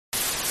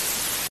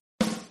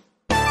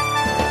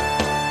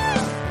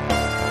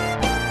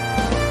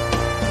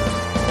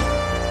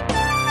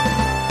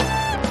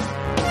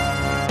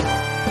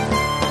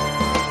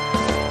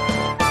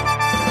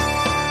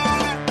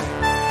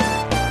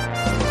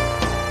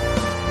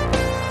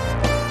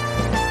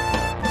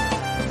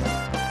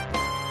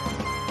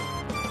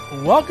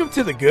Welcome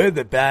to The Good,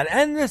 The Bad,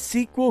 and the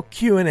Sequel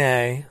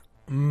Q&A.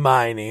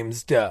 My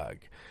name's Doug.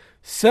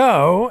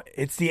 So,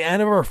 it's the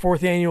end of our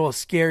 4th annual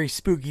Scary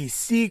Spooky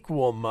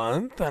Sequel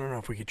Month. I don't know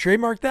if we could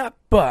trademark that,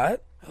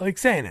 but I like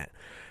saying it.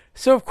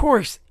 So, of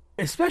course,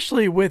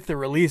 especially with the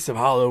release of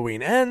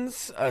Halloween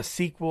Ends, a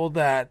sequel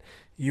that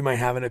you might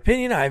have an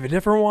opinion, I have a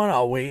different one,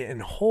 I'll wait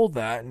and hold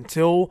that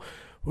until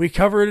we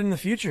cover it in the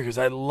future, because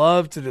I'd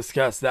love to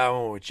discuss that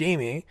one with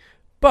Jamie.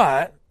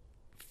 But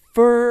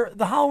for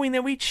the Halloween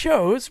that we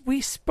chose, we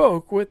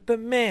spoke with the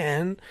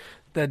man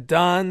that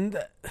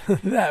donned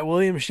that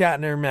William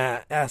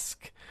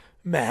Shatner-esque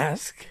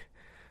mask.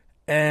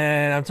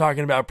 And I'm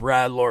talking about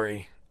Brad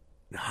Loree.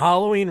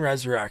 Halloween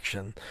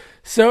Resurrection.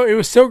 So it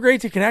was so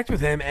great to connect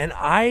with him. And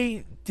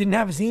I didn't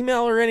have his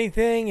email or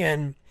anything.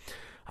 And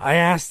I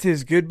asked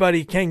his good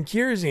buddy Ken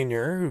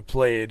Kierzinger, who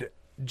played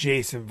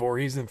Jason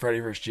Voorhees in Freddy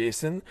vs.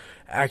 Jason.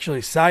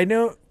 Actually, side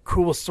note,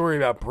 cool story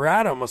about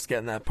Brad almost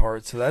getting that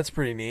part. So that's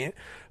pretty neat.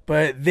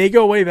 But they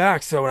go way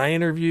back. So when I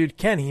interviewed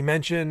Ken, he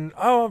mentioned,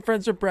 oh, I'm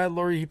friends with Brad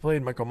Loree. He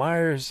played Michael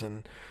Myers.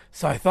 And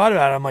so I thought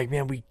about it. I'm like,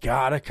 man, we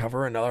got to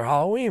cover another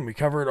Halloween. We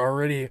covered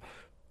already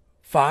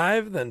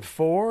 5, then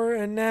 4,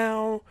 and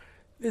now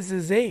this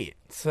is 8.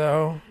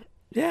 So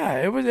yeah,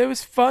 it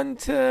was fun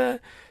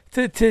to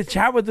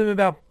chat with him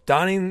about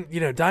donning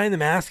the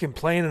mask and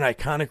playing an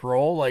iconic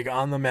role, like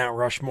on the Mount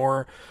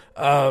Rushmore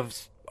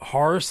of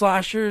horror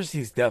slashers.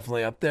 He's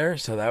definitely up there.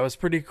 So that was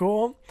pretty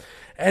cool.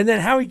 And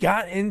then how he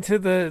got into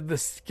the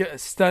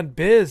stunt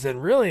biz,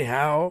 and really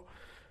how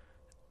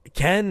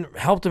Ken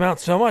helped him out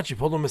so much. He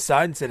pulled him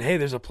aside and said, hey,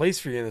 there's a place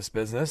for you in this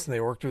business. And they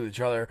worked with each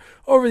other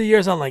over the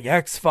years on like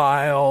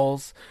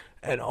X-Files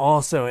and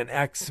also in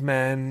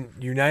X-Men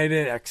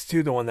United,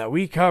 X2, the one that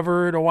we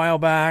covered a while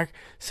back.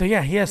 So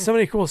yeah, he has so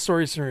many cool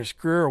stories from his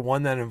career.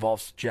 One that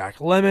involves Jack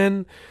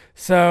Lemmon.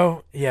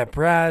 So yeah,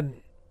 Brad,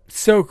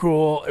 so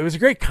cool. It was a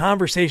great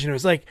conversation. It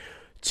was like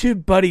two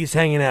buddies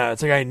hanging out.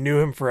 It's like I knew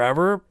him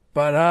forever.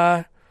 But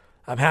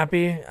I'm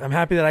happy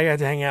that I got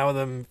to hang out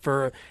with him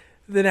for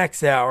the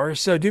next hour.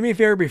 So do me a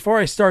favor, before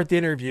I start the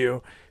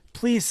interview,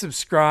 please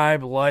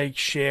subscribe, like,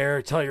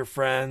 share, tell your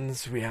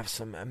friends. We have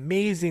some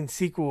amazing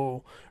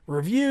sequel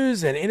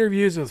reviews and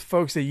interviews with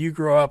folks that you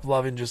grew up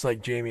loving, just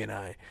like Jamie and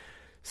I.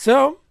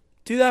 So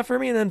do that for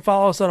me, and then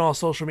follow us on all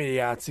social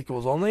media at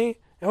Sequels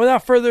Only. And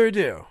without further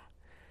ado,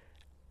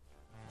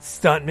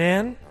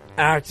 stuntman,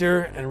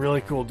 actor, and really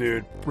cool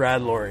dude,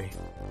 Brad Loree.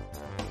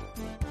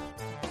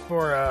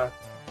 Before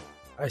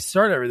I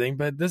start everything,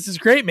 but this is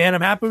great, man.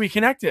 I'm happy we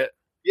connected.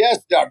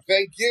 Yes, Doug.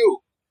 Thank you.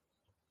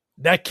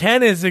 That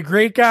Ken is a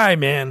great guy,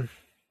 man.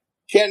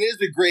 Ken is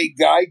a great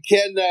guy.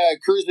 Ken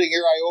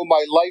Kierzinger, I owe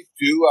my life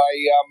to.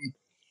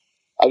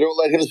 I don't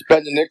let him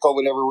spend a nickel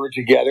whenever we're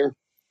together.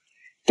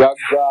 Doug,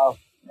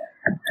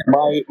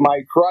 my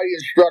karate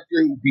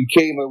instructor, who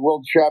became a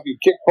world champion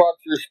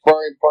kickboxer,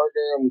 sparring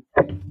partner,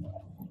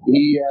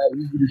 he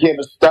became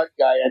a stunt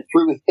guy, and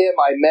through him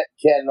I met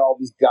Ken and all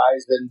these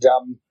guys. And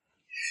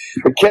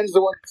but Ken's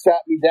the one that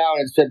sat me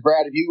down and said,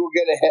 Brad, if you go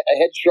get a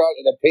headshot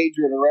and a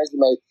pager and a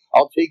resume,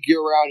 I'll take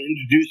you around and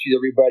introduce you to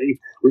everybody,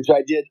 which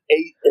I did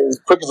as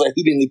quick as I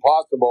humanly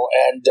possible.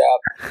 And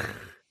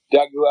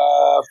Doug,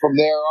 from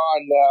there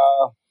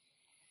on,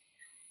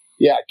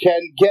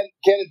 Ken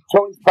and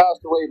Tony's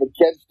passed away, but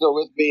Ken's still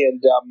with me.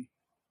 And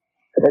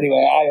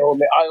anyway, I owe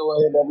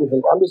him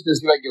everything. I'm just going to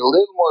see if I can get a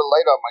little more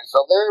light on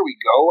myself. There we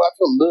go. That's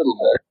a little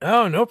bit.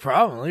 Oh, no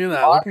problem. Look at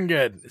that. Looking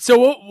good.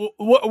 So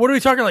what are we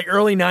talking, like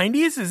early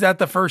 90s? Is that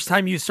the first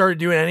time you started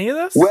doing any of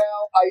this?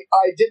 Well,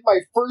 I did my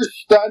first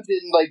stunt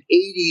in like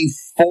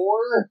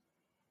 84.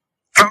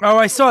 Oh,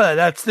 I saw that.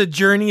 That's the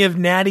Journey of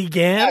Natty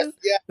Gann? Yes,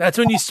 yeah. That's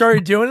when you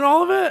started doing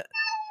all of it?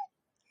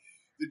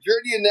 The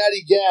Journey of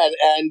Natty Gann.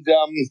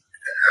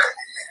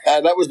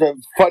 And that was a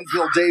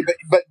fun-filled day.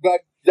 But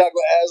Doug,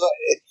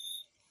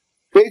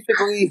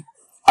 basically,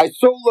 I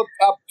so looked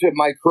up to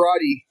my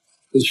karate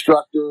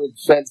instructor and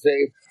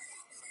sensei,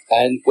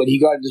 and when he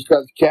got into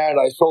Stunt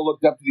Canada, I so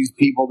looked up to these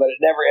people that it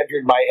never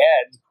entered my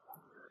head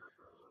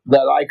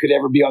that I could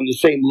ever be on the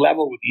same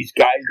level with these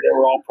guys. They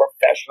were all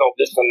professional,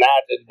 this and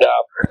that, and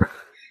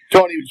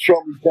Tony would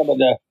show me some of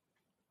the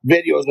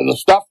videos and the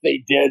stuff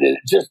they did, and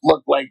it just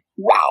looked like,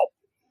 wow.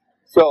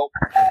 So,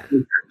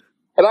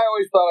 and I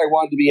always thought I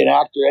wanted to be an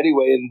actor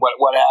anyway, and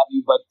what have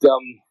you, but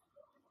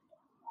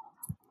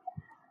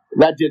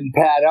that didn't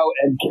pan out,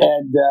 and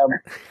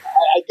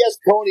I guess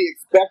Tony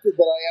expected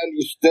that I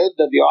understood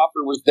that the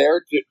offer was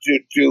there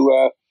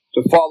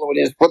to follow in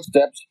his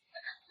footsteps.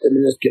 Let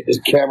me just get this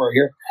camera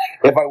here,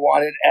 if I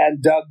wanted.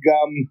 And Doug,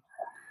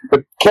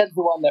 but Ken's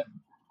the one that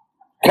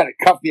kind of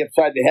cuffed me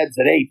upside the head and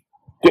said, "Hey,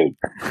 dude,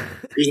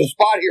 there's a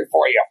spot here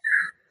for you.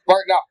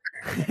 Smarten up."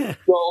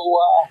 So,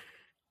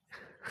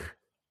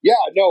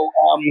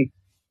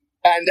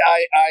 and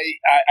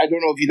I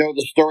don't know if you know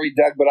the story,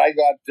 Doug, but I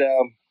got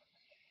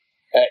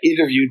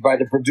interviewed by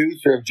the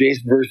producer of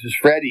Jason versus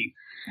Freddy.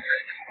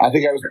 I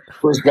think I was the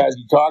first guy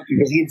he talked to,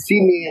 because he had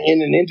seen me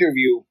in an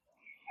interview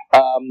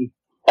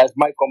as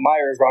Michael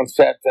Myers on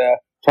set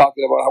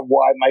talking about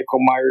why Michael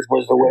Myers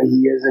was the way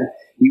he is, and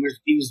he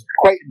was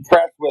quite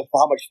impressed with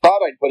how much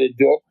thought I put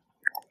into it.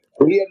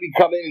 He had me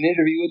come in and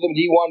interview with him.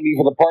 He wanted me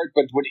for the part,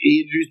 but when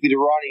he introduced me to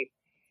Ronnie,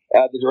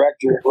 the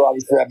director,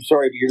 Ronnie said, "I'm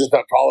sorry, but you're just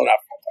not tall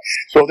enough."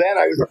 So then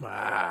I was like,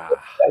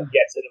 Ken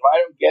gets it. If I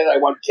don't get it, I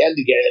want Ken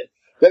to get it.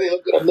 Then they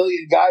looked at a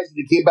million guys and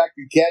they came back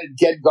to Ken, and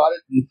Ken got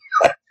it, and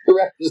the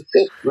rest is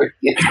history.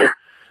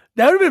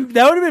 That would have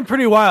been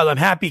pretty wild. I'm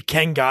happy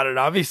Ken got it,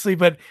 obviously,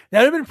 but that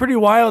would have been pretty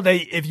wild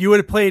that if you would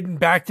have played in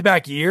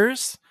back-to-back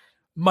years,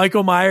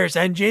 Michael Myers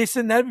and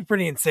Jason, that'd be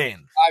pretty insane.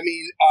 I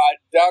mean,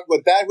 Doug,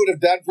 what that would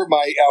have done for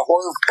my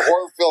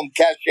horror film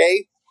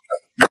cachet.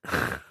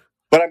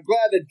 But I'm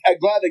glad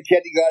that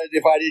Kenny got it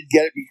if I didn't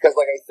get it, because,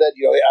 like I said,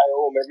 I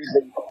owe him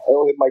everything. I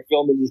owe him my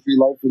film industry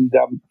life, and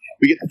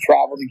we get to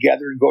travel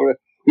together and go to.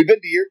 We've been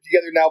to Europe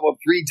together now about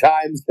 3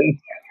 times, and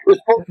we're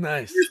supposed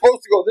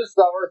to go this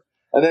summer,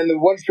 and then the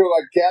one show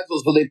got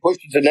canceled, so they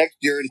pushed it to next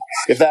year. And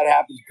if that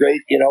happens,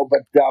 great,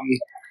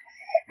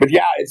 But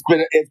yeah, it's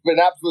been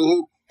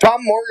absolute.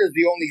 Tom Moore is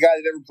the only guy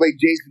that ever played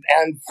Jason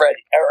and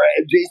Freddy,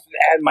 or Jason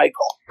and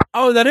Michael.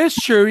 Oh, that is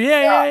true.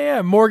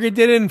 Yeah. Morgan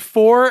did it in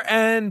 4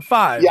 and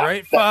 5,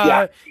 right?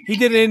 He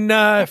did it in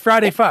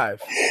Friday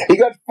 5. He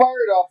got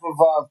fired off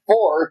of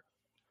 4.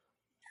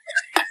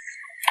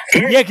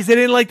 Yeah, because they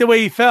didn't like the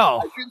way he fell.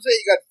 I shouldn't say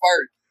he got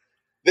fired.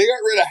 They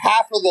got rid of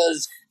half of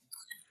the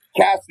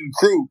cast and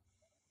crew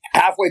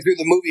halfway through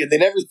the movie, and they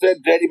never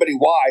said to anybody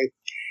why.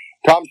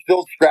 Tom's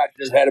still scratching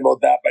his head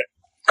about that, but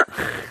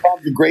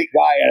Tom's a great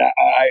guy, and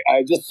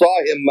I just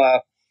saw him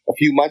a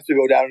few months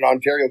ago down in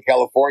Ontario,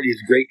 California.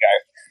 He's a great guy.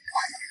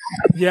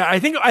 Yeah, I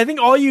think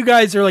all you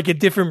guys are like a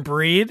different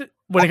breed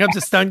when it comes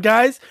to stunt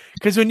guys,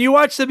 because when you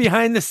watch the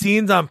behind the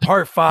scenes on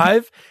part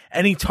 5,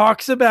 and he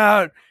talks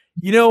about,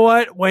 you know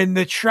what, when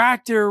the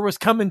tractor was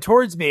coming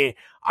towards me,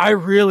 I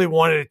really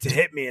wanted it to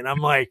hit me, and I'm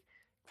like,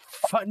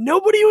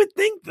 nobody would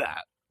think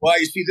that. Well,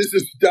 you see, this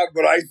is Doug,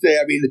 what I say.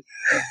 I mean,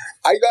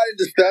 I got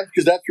into stunts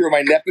because that's where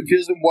my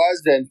nepotism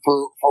was, and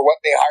for what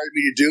they hired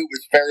me to do, it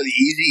was fairly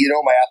easy.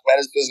 My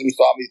athleticism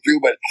saw me through,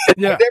 but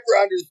I never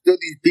understood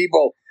these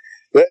people.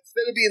 But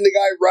instead of being the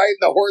guy riding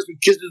the horse and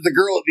kisses the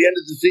girl at the end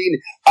of the scene,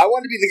 I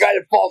want to be the guy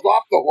that falls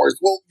off the horse.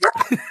 Well,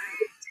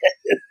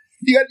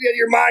 you got to be out of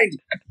your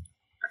mind.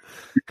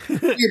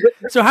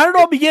 So how did it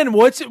all begin?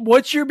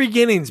 What's your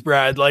beginnings,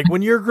 Brad? Like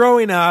when you're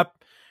growing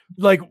up,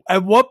 like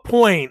at what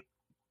point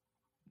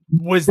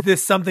was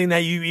this something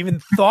that you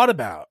even thought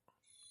about?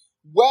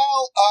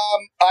 Well,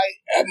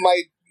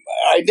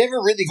 I never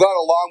really got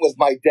along with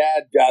my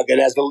dad, Doug, and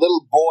as a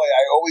little boy,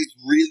 I always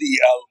really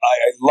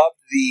I loved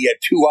the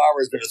 2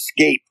 hours of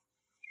escape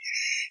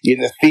in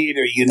the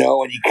theater,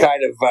 and you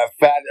kind of I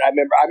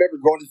remember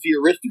going to see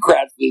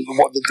Aristocrats, the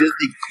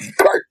Disney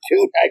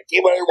cartoon. I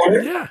came out there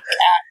wanting a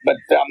cat, but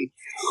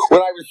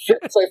when I was 6,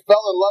 I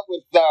fell in love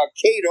with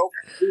Kato,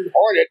 Green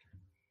Hornet.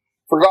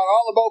 Forgot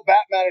all about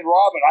Batman and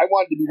Robin. I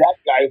wanted to be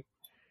that guy.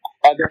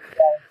 And then,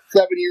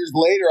 7 years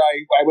later,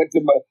 I went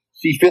to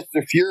see Fists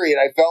of Fury, and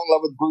I fell in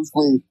love with Bruce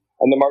Lee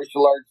and the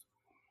martial arts.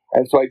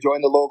 And so I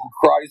joined the local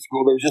karate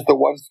school. There was just the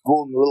one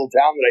school in the little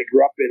town that I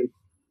grew up in.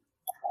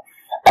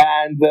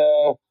 And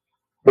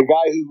the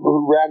guy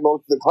who ran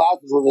most of the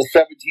classes was a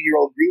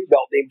 17-year-old green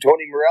belt named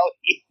Tony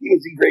Morelli. He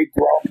was in grade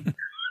 12.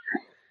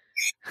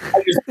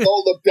 I just so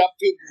looked up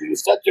to him because he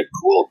was such a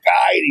cool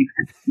guy. He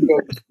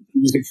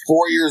was like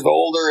 4 years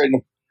older,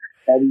 and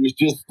he was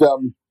just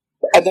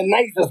and the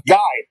nicest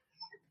guy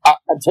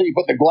until you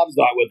put the gloves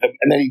on with him,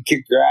 and then he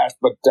kicked your ass.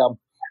 But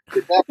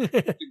he's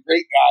a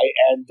great guy,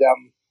 and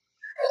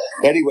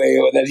anyway,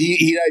 that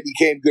he and I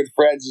became good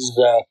friends is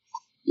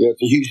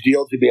it's a huge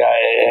deal to me.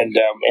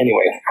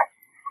 Anyway.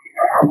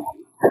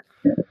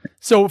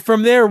 So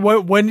from there,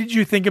 when did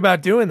you think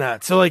about doing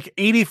that? So like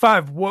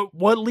 85,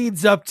 what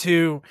leads up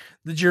to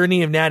the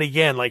journey of Natty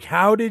Gann? Like,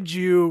 how did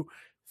you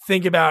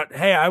think about,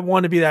 hey, I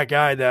want to be that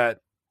guy that...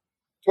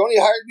 Tony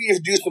hired me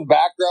to do some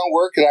background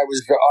work, and I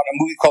was on a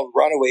movie called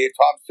Runaway, a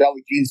Tom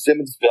Selleck, Gene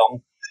Simmons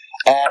film.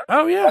 And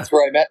that's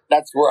where I met,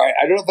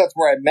 I don't know if that's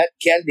where I met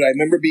Ken, but I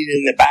remember being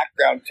in the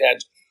background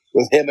tent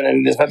with him and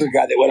then this other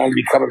guy that went on to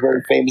become a very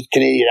famous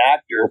Canadian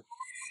actor.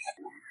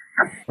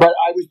 But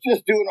I was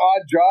just doing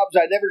odd jobs.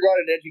 I never got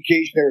an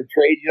education or a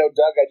trade,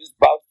 Doug. I just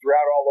bounced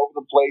around all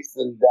over the place.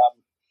 And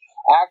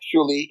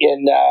actually,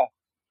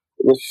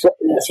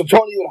 so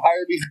Tony would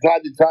hire me from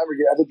time to time or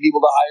get other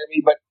people to hire me.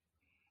 But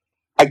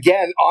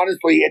again,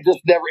 honestly, it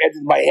just never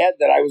entered my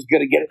head that I was going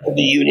to get into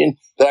the union,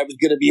 that I was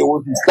going to be a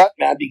working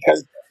stuntman,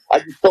 because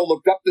I just so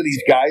looked up to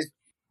these guys.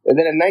 And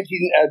then in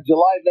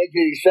July of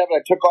 1987,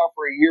 I took off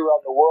for a year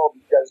around the world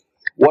because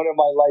one of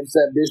my life's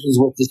ambitions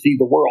was to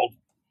see the world.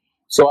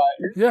 So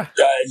in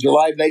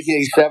July of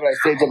 1987, I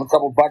saved up a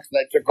couple bucks and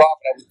I took off,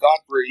 and I was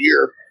gone for a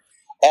year.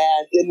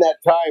 And in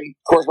that time,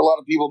 of course, a lot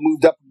of people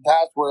moved up in the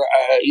past where,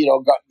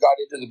 got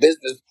into the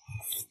business.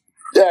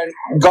 And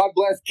God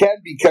bless Ken,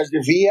 because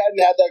if he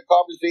hadn't had that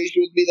conversation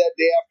with me that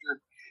day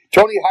after,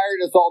 Tony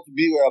hired us all to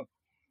do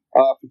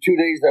for 2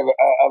 days of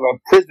a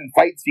prison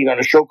fight scene on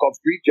a show called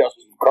Street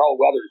Justice with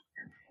Carl Weathers.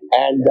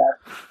 And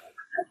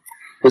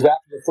Because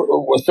after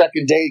the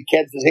second day,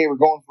 Ken says, "Hey, we're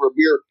going for a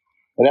beer,"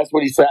 and that's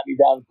when he sat me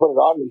down and put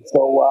it on me. So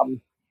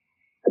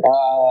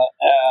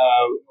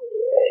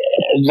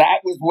that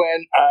was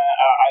when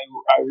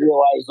I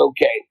realized,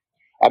 okay,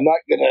 I'm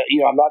not gonna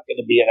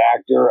be an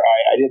actor.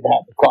 I didn't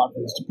have the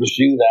confidence to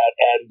pursue that,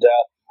 and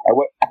I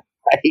went.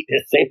 I hate to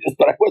say this,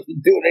 but I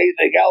wasn't doing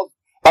anything else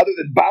other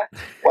than back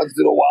once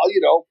in a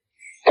while.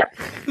 I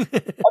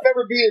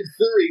remember being in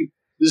Surrey,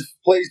 this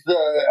place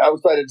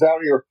outside of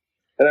town here,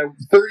 and I'm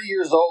 30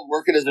 years old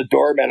working as a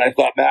doorman. I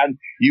thought, man,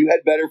 you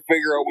had better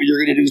figure out what you're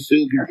going to do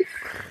soon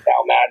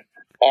now, man.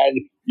 And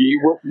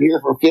you're working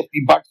here for $50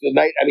 a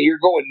night. I mean, you're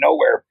going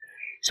nowhere.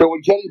 So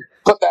when Kenny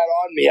put that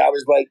on me, I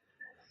was like,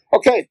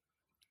 okay.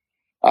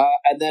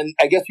 And then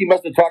I guess he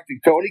must have talked to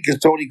Tony because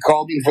Tony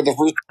called me for the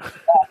first time.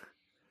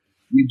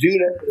 You do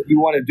know if you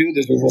want to do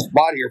this, there's a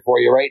spot here for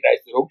you, right? And I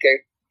said,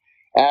 okay.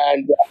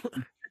 And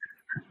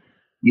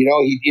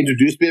he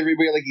introduced me to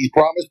everybody like he's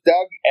promised,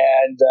 Doug.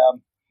 And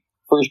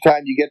first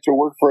time you get to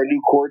work for a new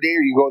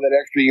coordinator, you go that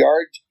extra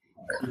yard.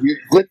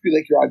 You're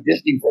literally like you're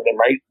auditioning for them,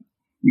 right?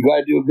 You got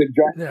to do a good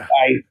job. Yeah.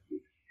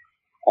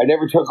 I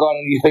never took on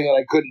anything that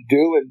I couldn't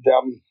do, and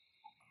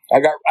I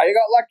got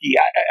lucky.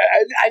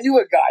 I knew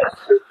a guy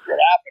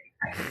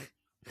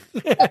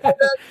that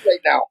happened.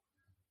 Right now,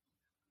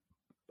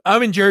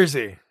 I'm in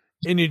Jersey,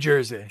 in New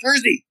Jersey.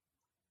 Jersey.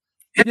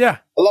 Yeah,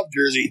 I love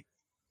Jersey.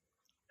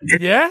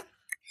 Yeah.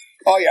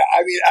 Oh yeah,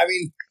 I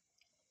mean,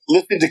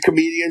 listening to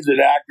comedians and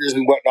actors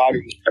and whatnot.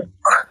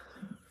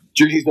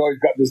 Jersey's always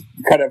got this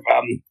kind of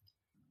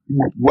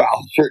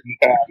certain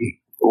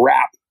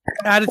rap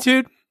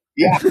attitude.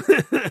 Yeah.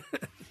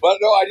 But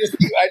no, I just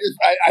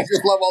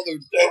love all the.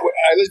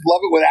 I just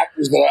love it with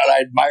actors that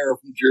I admire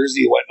from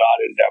Jersey and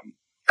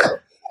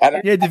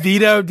whatnot. And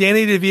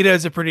Danny DeVito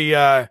is a pretty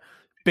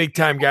big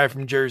time guy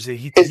from Jersey.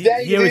 He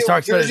always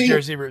talks about his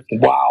Jersey roots.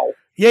 Wow.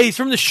 Yeah, he's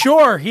from the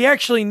shore. He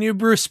actually knew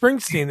Bruce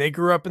Springsteen. They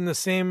grew up in the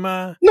same.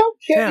 No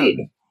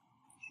kidding.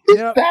 Is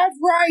that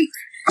right?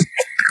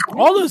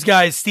 All those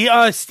guys.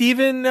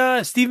 Steven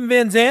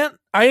Van Zandt.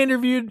 I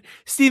interviewed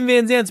Steven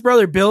Van Zandt's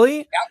brother,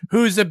 Billy,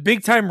 who's a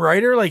big time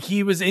writer. Like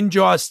he was in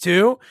Jaws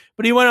too,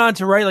 but he went on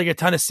to write like a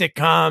ton of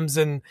sitcoms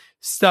and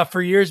stuff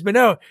for years. But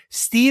no,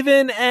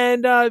 Steven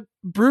and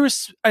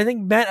Bruce, I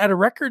think, met at a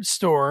record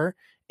store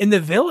in the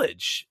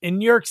Village in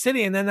New York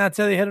City. And then that's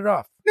how they hit it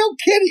off. No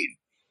kidding.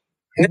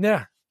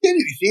 Yeah.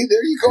 See,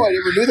 there you go. I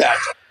never knew that.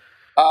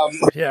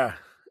 Yeah.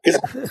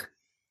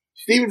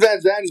 Steven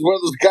Van Zandt is one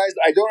of those guys.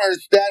 I don't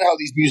understand how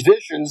these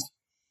musicians.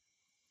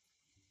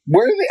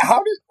 Where do they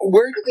have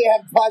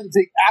time to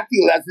take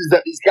acting lessons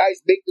that these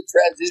guys make the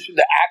transition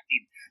to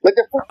acting? Like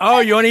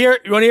you want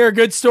to hear a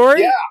good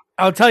story? Yeah.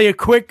 I'll tell you a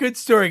quick good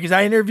story because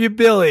I interviewed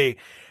Billy,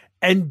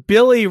 and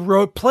Billy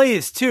wrote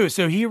plays too.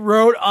 So he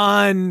was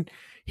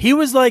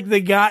like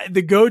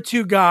the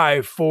go-to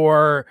guy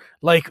for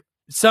like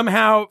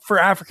somehow for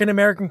African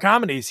American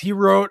comedies. He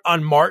wrote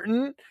on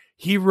Martin.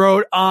 He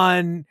wrote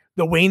on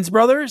the Wayans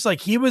Brothers.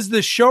 Like he was the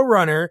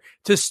showrunner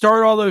to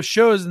start all those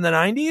shows in the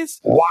 90s.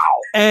 Wow.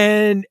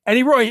 And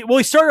he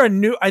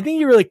started I think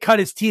he really cut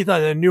his teeth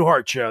on the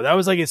Newhart show. That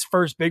was like his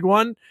first big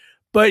one.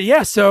 But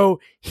yeah, so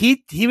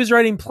he was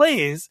writing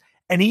plays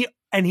and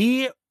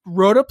he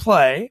wrote a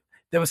play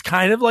that was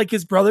kind of like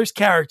his brother's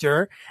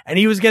character and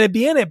he was going to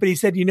be in it. But he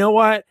said, you know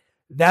what?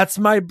 That's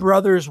my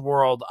brother's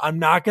world. I'm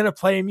not going to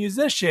play a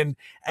musician.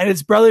 And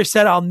his brother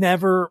said, I'll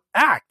never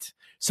act.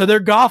 So they're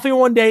golfing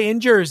one day in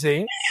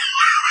Jersey.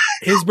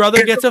 His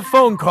brother gets a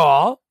phone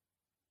call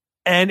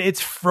and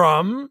it's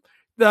from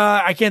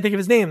I can't think of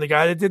his name, the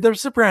guy that did The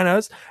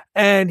Sopranos.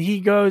 And he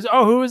goes,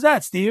 oh, who was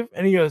that, Steve?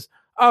 And he goes,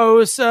 oh, it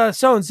was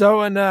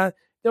so-and-so. And then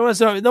we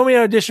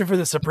auditioned for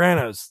The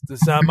Sopranos,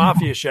 this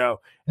mafia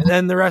show. And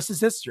then the rest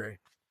is history.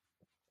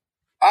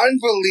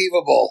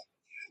 Unbelievable.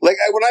 Like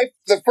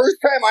the first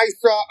time I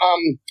saw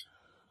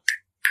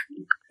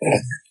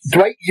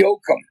Dwight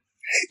Yoakam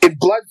in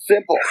Blood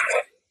Simple,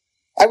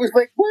 I was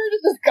like, where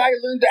did this guy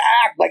learn to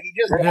act? Like he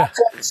just walks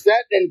on the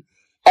set and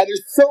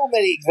there's so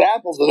many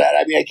examples of that.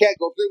 I mean, I can't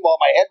go through them all in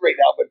my head right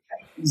now, but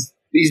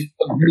these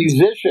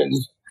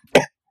musicians.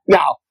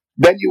 Now,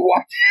 then you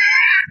watch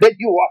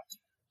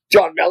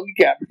John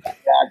Mellencamp.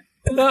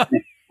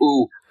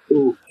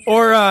 Ooh.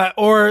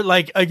 Or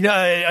like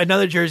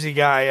another Jersey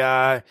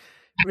guy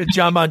with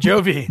John Bon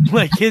Jovi,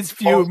 like his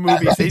few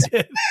movies they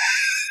did.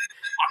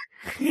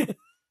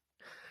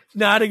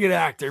 Not a good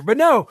actor, but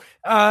no,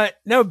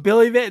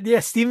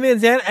 Steven Van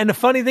Zandt. And the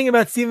funny thing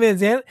about Steven Van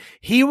Zandt,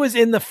 he was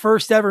in the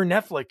first ever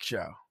Netflix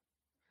show.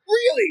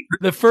 Really?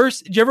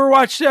 Did you ever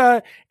watch,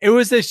 it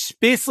was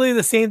basically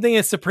the same thing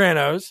as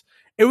Sopranos.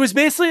 It was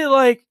basically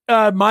like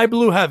My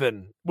Blue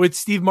Heaven with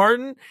Steve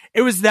Martin.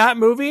 It was that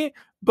movie,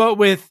 but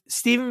with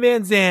Steven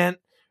Van Zandt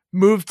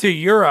moved to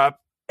Europe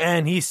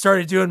and he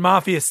started doing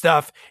mafia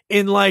stuff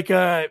in like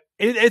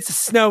it's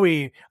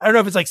snowy. I don't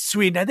know if it's like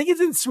Sweden. I think it's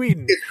in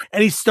Sweden.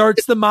 And he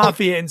starts the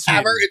mafia in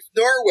Sweden. It's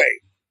Norway.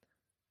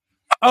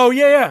 Oh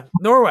yeah,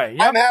 Norway.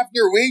 Yep. I'm half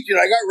Norwegian.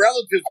 I got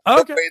relatives in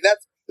Norway.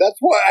 That's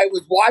why I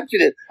was watching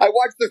it. I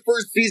watched the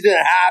first season and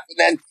a half, and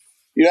then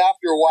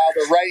after a while,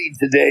 the writing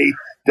today,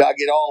 Doug,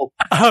 it all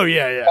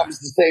becomes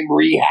the same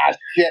rehashed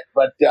shit.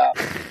 But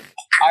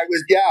I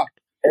was,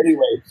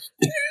 anyway.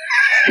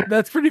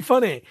 That's pretty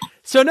funny.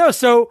 So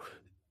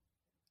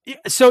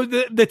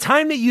the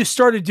time that you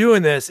started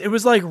doing this, it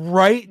was like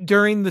right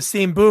during the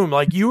same boom.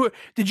 Like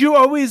did you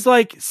always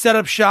like set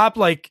up shop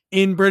like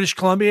in British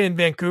Columbia and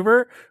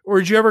Vancouver, or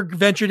did you ever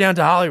venture down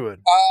to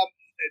Hollywood?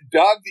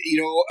 Doug,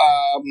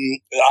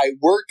 I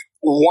worked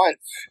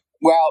once.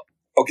 Well,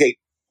 okay,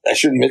 I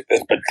shouldn't admit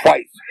this, but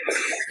twice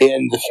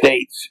in the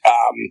States.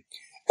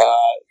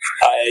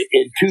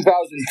 In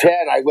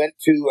 2010, I went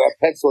to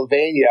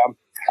Pennsylvania.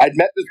 I'd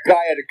met this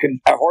guy at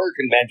a horror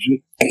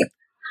convention,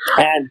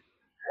 and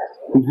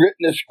he's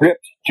written a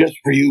script just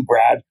for you,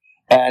 Brad.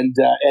 And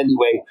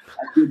anyway,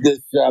 I did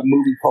this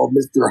movie called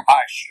Mr.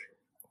 Hush.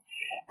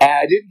 And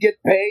I didn't get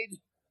paid.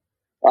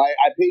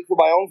 I paid for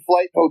my own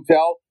flight and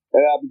hotel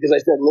because I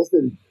said,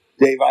 listen,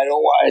 Dave, I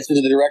said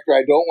to the director,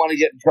 I don't want to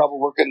get in trouble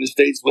working in the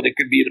States when it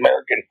could be an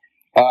American.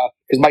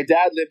 Because my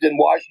dad lived in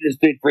Washington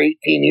State for 18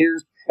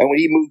 years. And when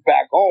he moved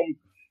back home,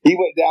 he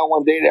went down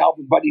one day to help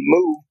his buddy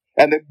move.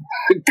 And the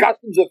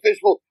customs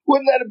official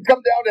wouldn't let him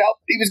come down to help.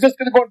 He was just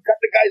going to go and cut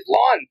the guy's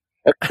lawn.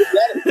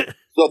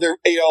 So they're,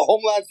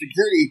 Homeland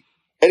Security.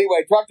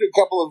 Anyway, I talked to a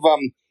couple of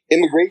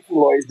immigration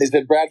lawyers. They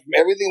said, Brad, from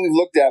everything we've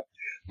looked at,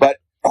 but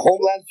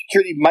Homeland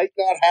Security might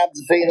not have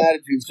the same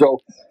attitude. So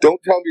don't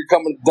tell them you're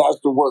coming to us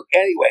to work.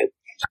 Anyway,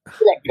 I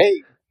got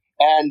paid.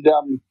 And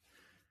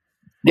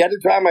the other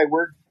time I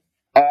worked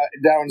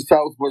down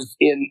south was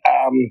in,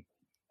 I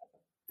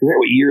forget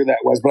what year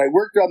that was, but I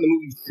worked on the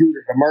movie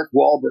Shooter, the Mark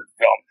Wahlberg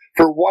film,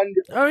 for one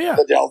day in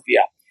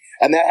Philadelphia.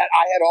 And I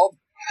had all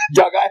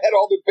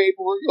the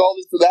paperwork and all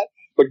this and that.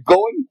 But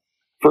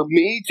for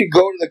me to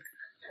go to the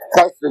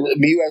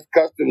U.S.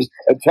 Customs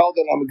and tell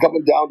them I'm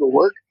coming down to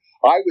work,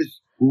 I was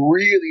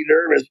really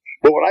nervous.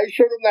 But when I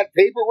showed him that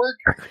paperwork,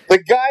 the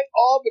guy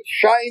all but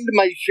shined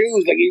my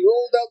shoes. Like he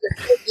rolled out the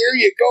foot, here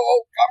you go,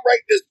 come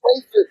right this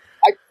place.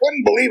 I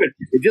couldn't believe it.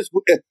 It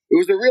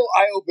was a real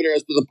eye-opener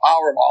as to the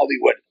power of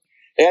Hollywood.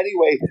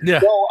 Anyway,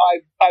 so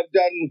I've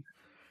done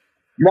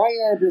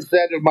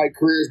 99% of my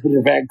career has been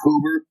in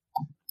Vancouver.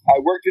 I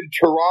worked in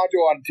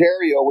Toronto,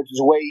 Ontario, which is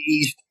way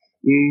east,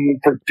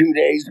 for 2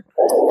 days.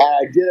 And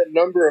I did a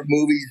number of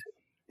movies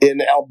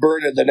in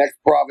Alberta, the next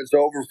province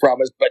over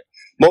from us. But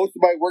most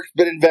of my work's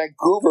been in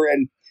Vancouver.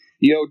 And,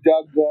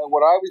 Doug,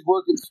 when I was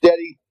working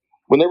steady,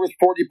 when there was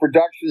 40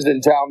 productions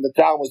in town, the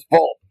town was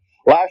full.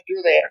 Last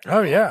year they had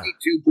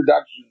 52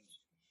 productions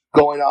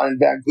going on in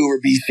Vancouver,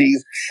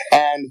 BC.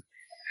 And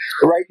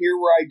right near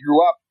where I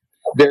grew up,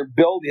 they've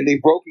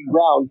broken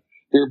ground.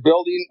 They're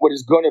building what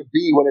is going to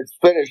be, when it's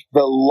finished,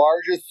 the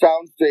largest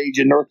soundstage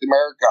in North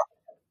America.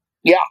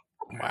 Yeah.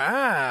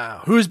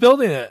 Wow. Who's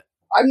building it?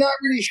 I'm not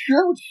really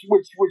sure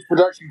which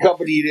production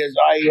company it is.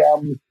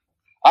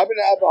 I've been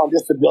on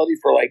disability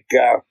for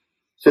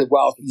since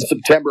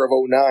September of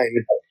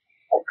 2009.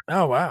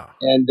 Oh, wow.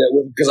 And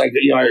because I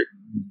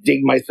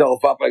dinged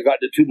myself up, I got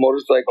into 2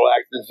 motorcycle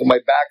accidents, and my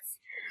back's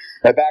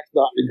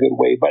not in a good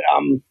way. But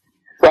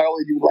so I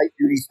only do light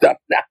duty stuff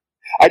now.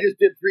 I just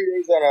did 3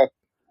 days on a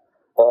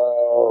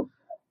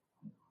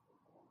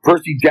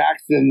Percy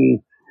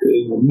Jackson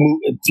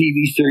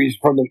TV series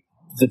from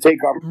the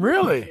takeoff.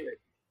 Really?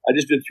 I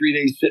just did 3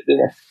 days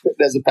sitting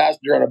as a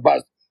passenger on a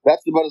bus.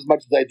 That's about as much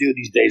as I do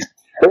these days.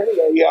 But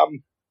anyway,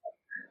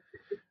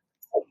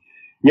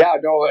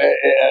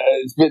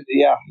 it's been,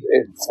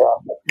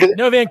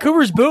 no,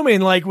 Vancouver's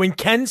booming. Like when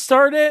Ken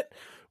started,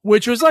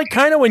 which was like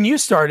kind of when you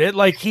started,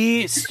 like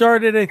he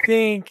started, I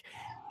think,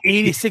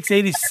 86,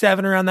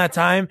 87 around that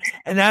time.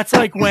 And that's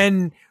like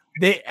when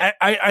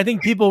I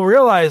think people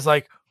realize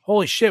like,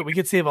 holy shit, we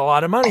could save a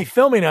lot of money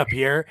filming up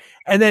here.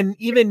 And then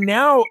even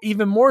now,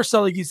 even more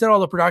so, like you said, all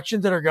the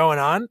productions that are going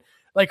on,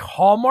 like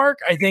Hallmark,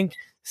 I think,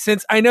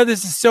 since I know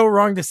this is so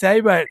wrong to say,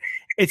 but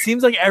it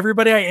seems like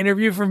everybody I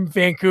interview from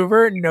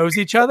Vancouver knows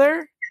each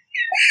other.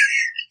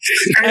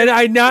 And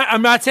I'm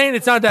not saying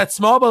it's not that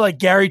small, but like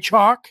Gary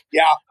Chalk.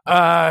 Yeah.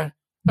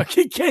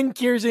 Ken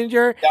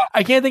Kiersinger. Yeah.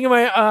 I can't think of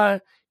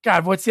my,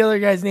 God, what's the other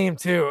guy's name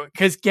too?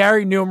 Because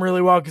Gary knew him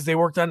really well because they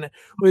worked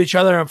with each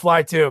other on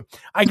Fly too.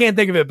 I can't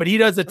think of it, but he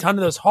does a ton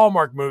of those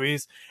Hallmark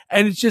movies,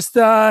 and it's just,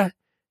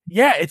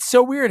 it's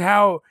so weird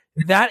how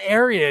that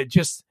area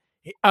just,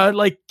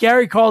 like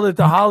Gary called it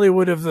the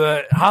Hollywood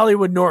North.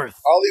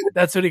 Hollywood.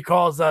 That's what he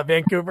calls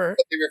Vancouver.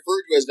 What they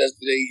referred to as that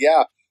today.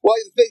 Yeah. Well,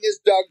 the thing is,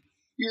 Doug,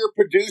 you're a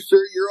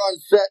producer. You're on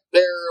set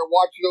there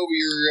watching over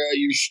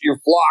your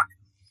flock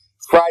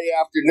Friday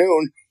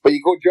afternoon, but you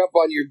go jump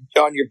on your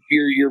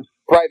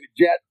private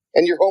jet,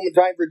 and you're home in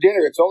time for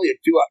dinner. It's only a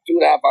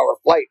 2.5 hour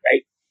flight,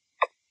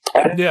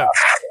 right? Yeah.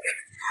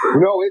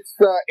 No, it's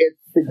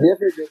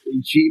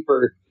significantly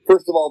cheaper.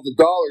 First of all, the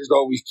dollar's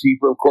always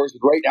cheaper, of course.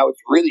 But right now,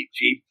 it's really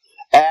cheap.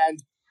 And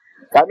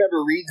I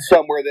remember reading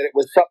somewhere that it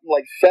was something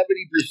like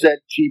 70%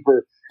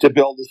 cheaper to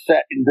build a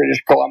set in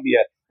British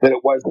Columbia than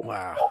it was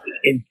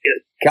in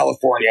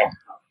California.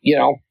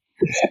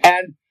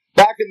 But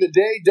back in the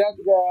day, Doug,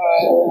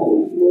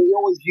 we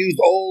always used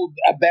old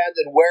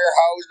abandoned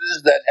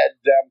warehouses that had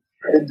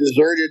been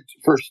deserted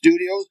for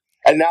studios,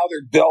 and now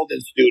they're building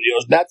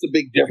studios. And that's a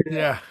big difference.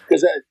 Yeah.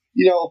 Because,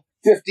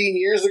 15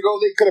 years ago,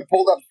 they could have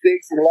pulled up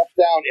stakes and left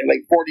town in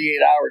like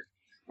 48 hours.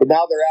 But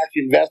now they're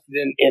actually invested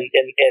in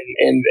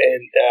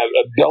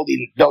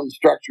building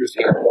structures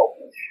here. So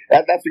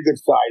that's a good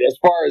sign. As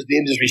far as the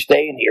industry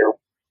staying here,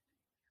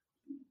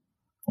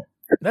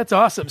 That's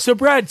awesome. So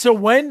Brad, so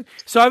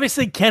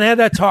obviously Ken had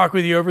that talk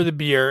with you over the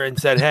beer and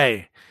said,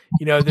 hey,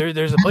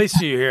 there's a place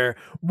for you here.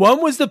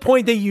 When was the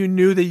point that you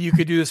knew that you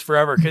could do this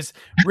forever? Because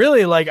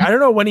really, I don't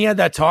know when he had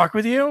that talk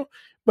with you,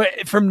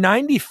 but from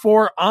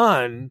 94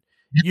 on,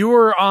 you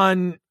were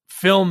on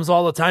films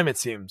all the time, it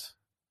seems.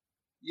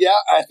 Yeah,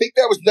 I think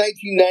that was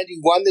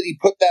 1991 that he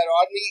put that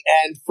on me.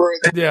 And for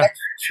the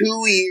next 2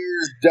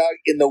 years, Doug,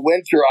 in the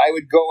winter, I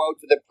would go out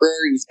to the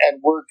prairies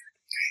and work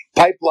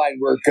pipeline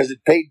work because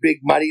it paid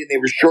big money and they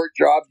were short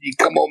jobs. You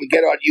come home and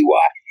get on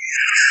UI.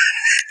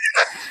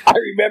 I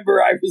remember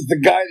I was the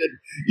guy that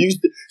used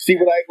to see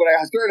when I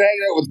started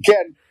hanging out with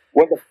Ken.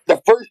 When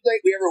the first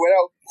night we ever went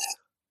out,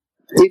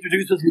 he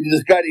introduced us to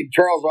this guy named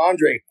Charles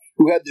Andre,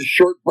 who had this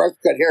short brush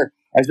cut hair.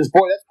 I says,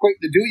 "Boy, that's quite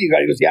to do, you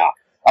guys." He goes, "Yeah,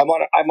 I'm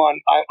on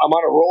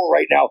a roll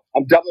right now.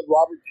 I'm doubling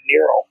Robert De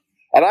Niro,"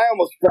 and I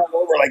almost fell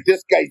over like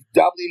this guy's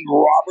doubling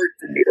Robert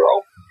De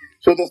Niro.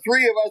 So the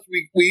three of us,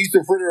 we used to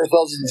refer to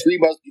ourselves as the Three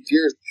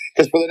Musketeers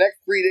because for the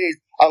next 3 days,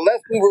 unless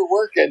we were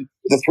working,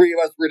 the three of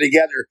us were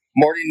together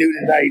morning, noon,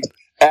 and night.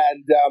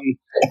 And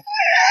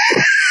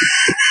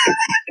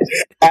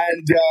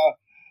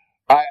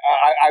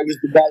I was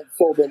the guy that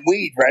sold them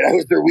weed, right? I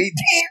was their weed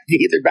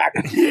dealer back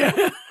in the day, right?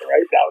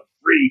 That was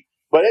free.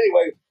 But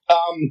anyway,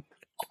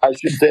 I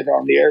should say that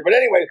on the air. But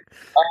anyway,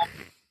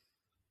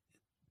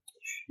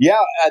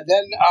 yeah, and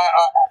then,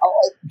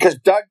 because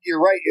Doug,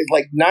 you're right, it's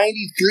like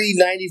 93,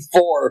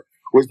 94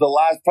 was the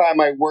last time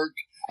I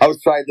worked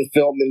outside the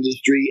film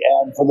industry.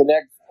 And for the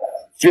next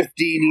 15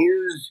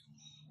 years,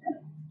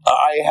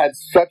 I had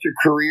such a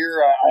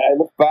career. I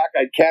look back,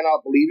 I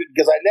cannot believe it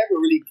because I never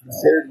really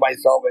considered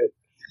myself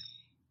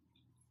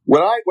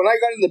when I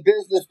got in the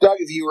business, Doug,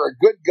 if you were a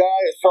good guy,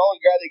 a solid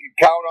guy they could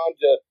count on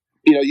to,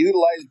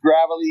 utilize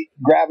gravity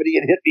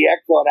and hit the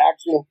X on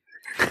action.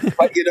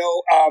 But,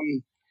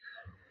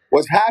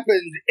 what's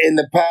happened in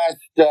the past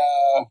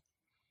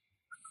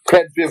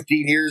 10,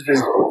 15 years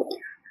is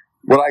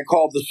what I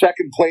call the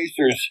second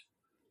placers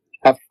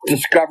have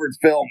discovered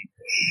film.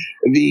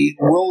 The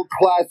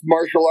world-class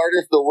martial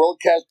artists, the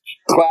world-class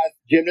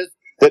gymnasts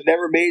that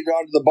never made it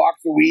onto the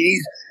box of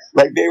Wheaties,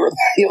 like they were,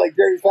 like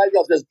Jerry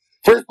Seinfeld says,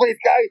 first place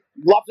guy,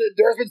 lots of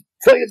endorsements,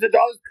 trillions of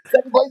dollars,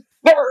 second place,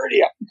 never heard of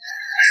you.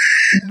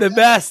 The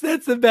best.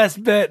 That's the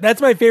best bit.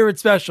 That's my favorite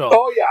special.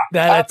 Oh, yeah.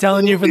 That I'm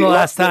telling you for the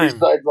last time.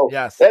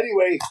 Yes.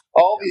 Anyway,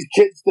 all these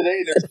kids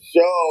today, they're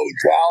so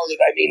talented.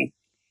 I mean,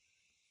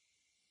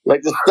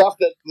 like the stuff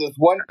that this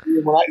one,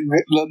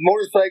 the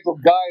motorcycle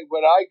guy,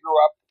 when I grew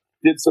up,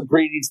 did some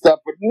pretty neat stuff,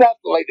 but nothing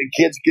like the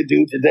kids could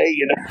do today,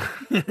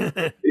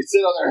 They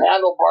sit on their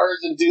handlebars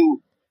and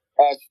do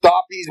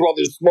stoppies while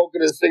they're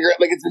smoking a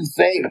cigarette. Like, it's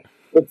insane,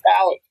 the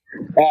talent.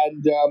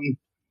 And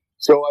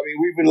so, I mean,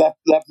 we've been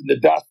left in the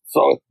dust.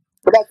 So,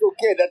 but that's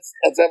okay.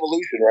 That's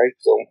evolution, right?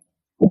 So,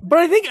 but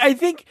I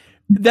think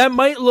that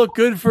might look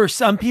good for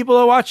some people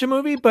to watch a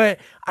movie, but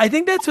I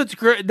think that's what's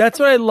great. That's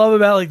what I love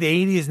about like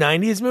the 80s,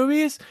 90s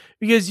movies,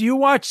 because you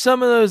watch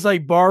some of those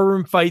like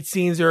barroom fight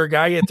scenes or a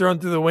guy get thrown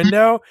through the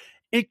window.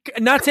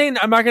 I'm not going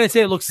to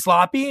say it looks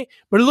sloppy,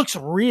 but it looks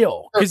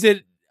real because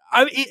it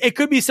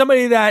could be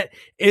somebody that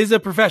is a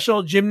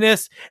professional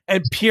gymnast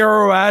and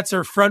pirouettes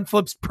or front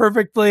flips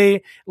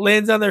perfectly,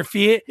 lands on their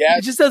feet. Yes.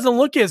 It just doesn't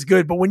look as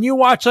good. But when you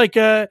watch like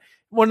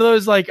one of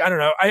those, like, I don't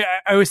know,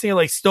 I always think of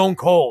like Stone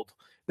Cold,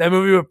 that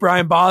movie with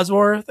Brian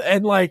Bosworth,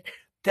 and like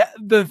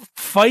the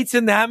fights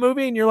in that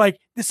movie, and you're like,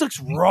 this looks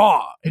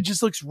raw. It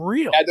just looks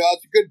real. Yeah, no,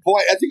 that's a good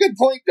point. That's a good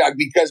point, Doug,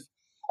 because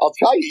I'll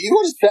tell you, you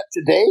go to set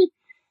today,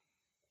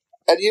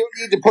 and you don't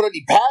need to put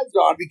any pads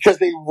on because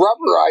they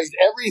rubberized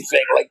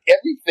everything. Like,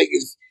 everything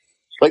is,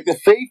 like, the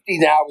safety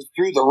now is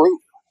through the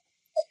roof.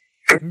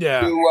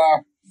 Yeah.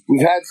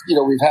 We've had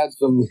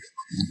some,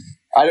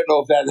 I don't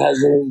know if that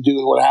has anything to do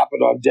with what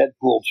happened on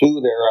Deadpool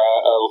 2 there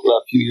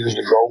a few years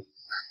ago.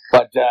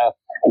 But,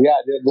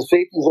 yeah, the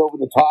safety's over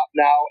the top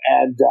now.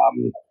 And,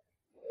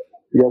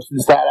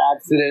 since that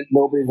accident,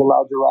 nobody's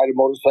allowed to ride a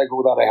motorcycle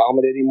without a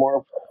helmet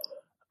anymore.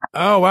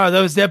 Oh, wow.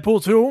 That was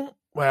Deadpool 2?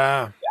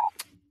 Wow. Yeah.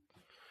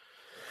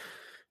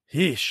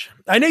 Yeesh.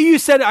 I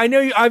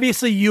know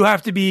obviously you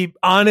have to be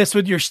honest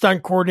with your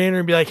stunt coordinator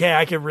and be like, hey,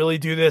 I could really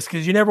do this,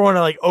 because you never want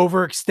to like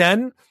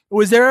overextend.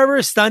 Was there ever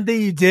a stunt that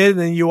you did and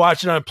then you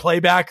watch it on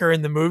playback or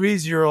in the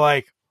movies, you're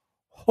like,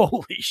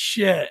 holy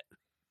shit?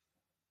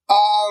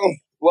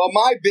 Well,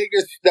 my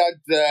biggest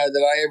stunt that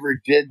I ever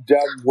did,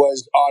 Doug,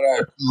 was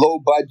on a low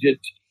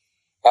budget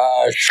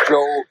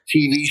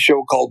TV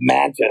show called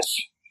Mantis.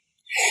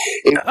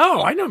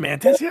 I know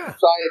Mantis, yeah.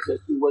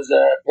 Scientist who was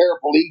a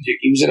paraplegic.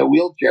 He was in a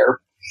wheelchair,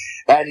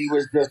 and he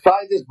was the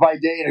scientist by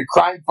day and a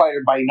crime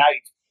fighter by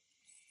night.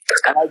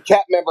 And I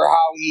can't remember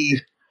how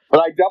but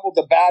I doubled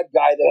the bad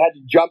guy that had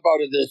to jump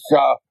out of this.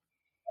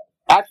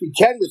 Actually,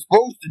 Ken was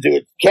supposed to do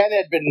it. Ken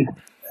had been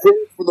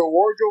fitted for the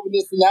wardrobe and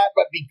this and that,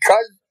 but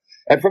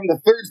and from the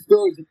third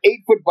story, it's an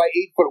 8 foot by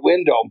 8 foot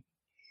window,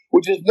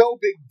 which is no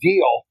big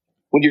deal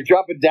when you're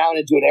jumping down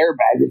into an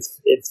airbag.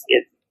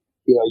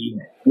 You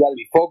got to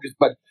be focused.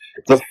 But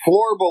the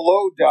floor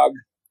below, Doug,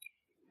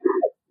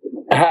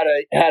 had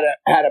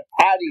a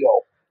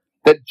patio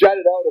that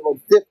jutted out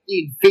about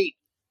 15 feet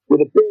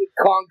with a big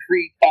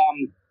concrete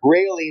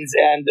railings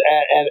and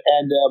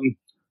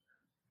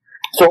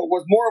so it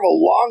was more of a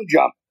long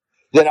jump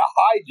than a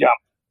high jump.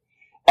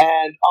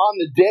 And on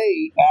the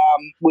day,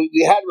 we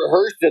had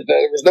rehearsed it.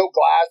 There was no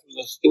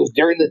glass. It was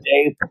during the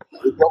day.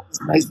 We built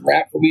this nice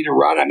ramp for me to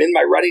run. I'm in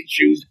my running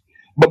shoes,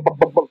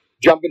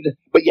 jumping.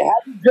 But you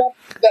had to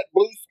jump that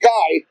blue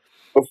sky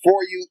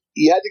before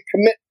you had to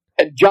commit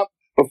and jump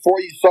before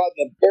you saw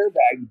the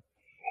airbag.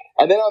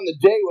 And then on the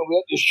day when we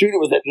had to shoot, it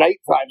was at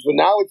nighttime. So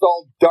now it's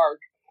all dark.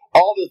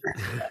 All this,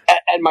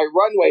 and my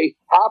runway,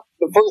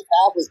 the first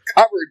half was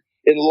covered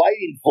in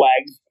lighting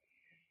flags.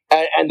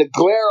 And the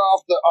glare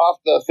off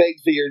the thing,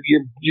 so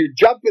you're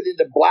jumping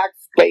into black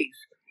space.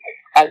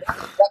 I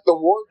got the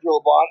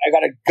wardrobe on. I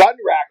got a gun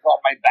rack on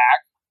my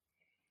back.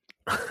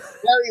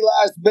 Very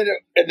last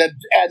minute, and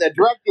the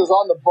director's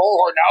on the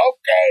bullhorn. Now,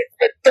 okay, it's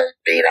been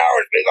 13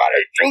 hours. We got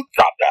to shoot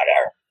something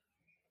there.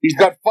 He's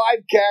got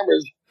 5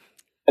 cameras,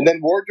 and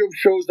then wardrobe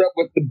shows up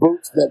with the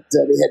boots that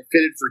they had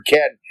fitted for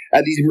Ken,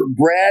 and these were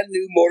brand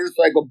new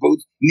motorcycle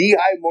boots,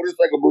 knee-high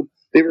motorcycle boots.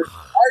 They were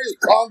hard as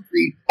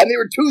concrete, and they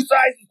were 2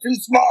 sizes too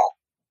small.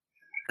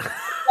 I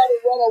had to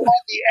run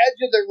along the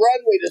edge of the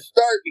runway to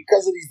start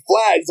because of these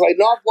flags. So I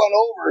knock one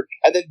over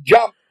and then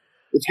jump.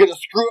 It's going to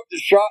screw up the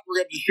shot.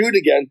 We're going to shoot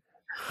again.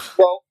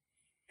 So,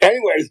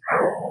 anyways,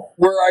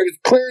 where I was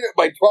clearing it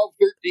by 12,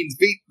 13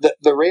 feet,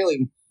 the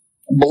railing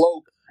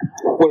below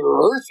when we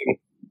were rehearsing,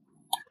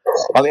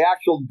 on the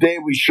actual day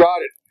we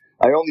shot it,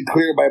 I only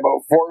cleared by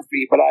about 4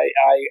 feet. But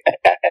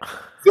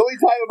the only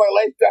time in my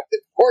life that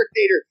the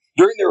coordinator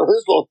during the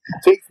rehearsal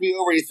takes me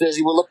over. He says,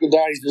 he was looking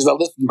down. He says, "Now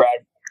listen,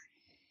 Brad.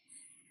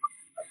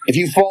 If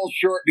you fall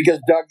short, because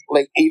Doug,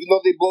 even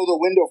though they blow the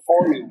window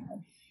for you,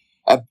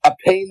 a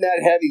pain that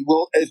heavy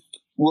will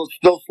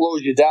still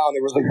slows you down."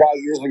 There was a guy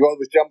years ago that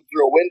was jumping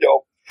through a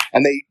window,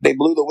 and they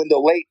blew the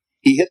window late.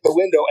 He hit the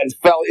window and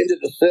fell into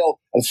the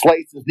sill and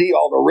sliced his knee,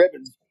 all the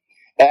ribbons.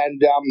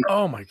 And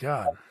oh my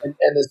God!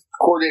 And this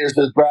coordinator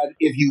says, "Brad,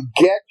 if you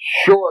get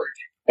short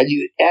and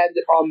you end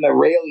on the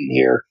railing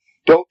here,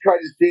 don't try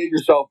to save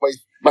yourself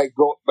by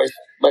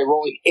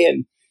rolling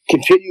in.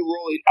 Continue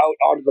rolling out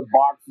onto the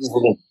boxes."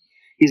 And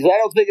he said, "I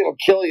don't think it'll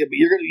kill you, but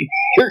you're gonna be."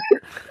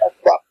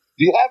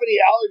 Do you have any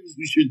allergies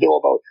we should know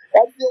about?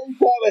 That's the only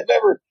time I've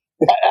ever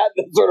had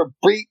that sort of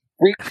pre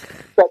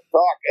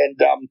talk.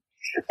 And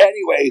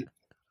anyway,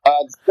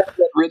 that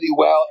went really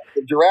well.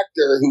 The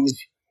director, who's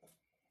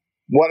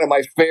one of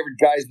my favorite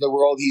guys in the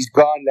world, he's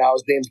gone now.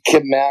 His name's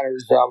Kim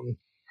Manners.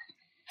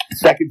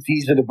 Second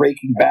season of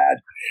Breaking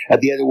Bad. At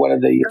the end of one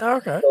of the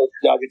Doug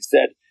had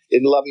said,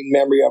 "In loving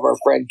memory of our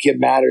friend Kim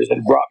Manners,"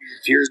 and brought me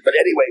to tears. But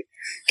anyway,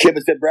 Kim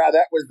had said, "Brad,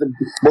 that was the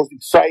most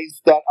exciting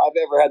stunt I've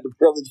ever had the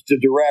privilege to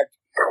direct."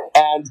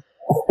 And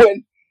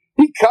when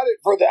he cut it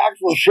for the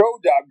actual show,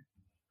 Doug,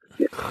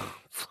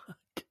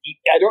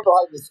 I don't know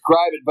how to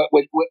describe it, but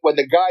when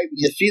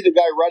you see the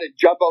guy run and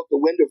jump out the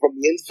window from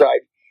the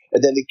inside,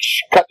 and then they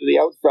cut to the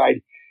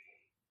outside,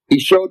 he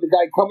showed the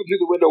guy coming through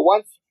the window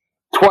once,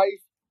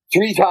 twice,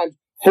 3 times,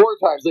 4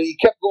 times. So he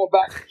kept going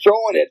back and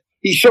showing it.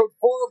 He showed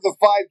 4 of the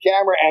 5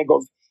 camera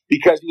angles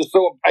because he was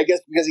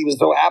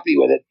so happy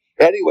with it.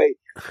 Anyway,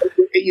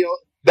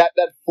 that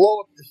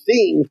flow of the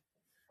scene,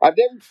 I've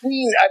never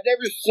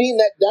seen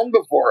that done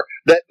before.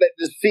 That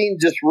the scene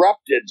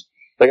disrupted.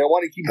 I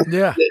want to keep.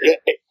 Yeah.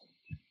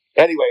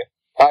 Anyway,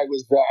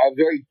 I'm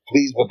very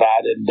pleased with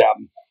that, and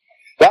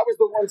that was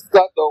the one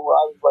stunt though where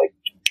I was like,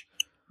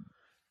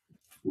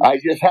 I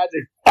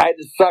had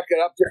to suck it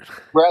up, take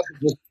a breath,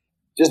 and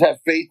just have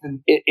faith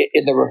in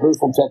the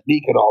rehearsal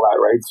technique and all that,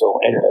 right? So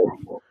anyway.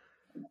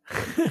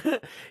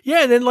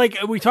 Yeah, and then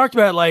we talked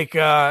about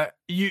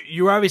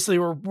you obviously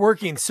were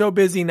working so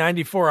busy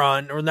 94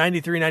 on or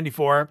 93,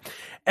 94,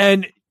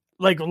 and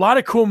a lot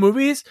of cool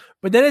movies,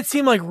 but then it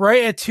seemed like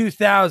right at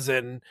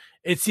 2000,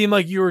 it seemed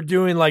like you were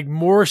doing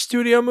more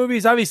studio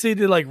movies. Obviously you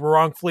did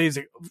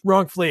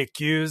Wrongfully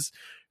Accused,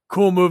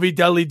 cool movie.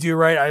 Dudley Do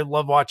Right, I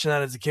love watching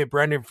that as a kid.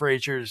 Brendan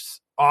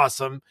Fraser's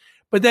awesome.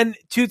 But then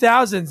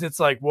 2000s, it's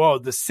whoa,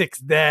 The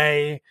Sixth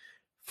Day,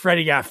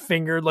 Freddy Got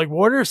Fingered.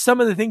 What are some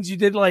of the things you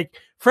did?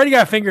 Freddy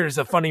Got Fingered is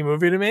a funny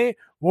movie to me.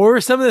 What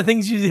were some of the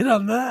things you did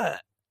on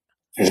that?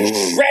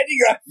 Freddy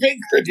Got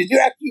Fingered. Did you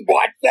actually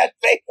watch that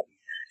thing?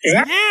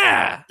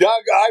 Yeah.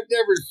 Doug, I've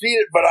never seen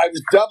it, but I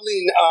was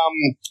doubling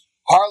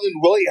Harlan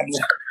Williams,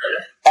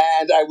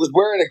 and I was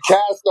wearing a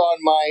cast on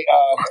my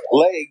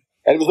leg,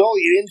 and it was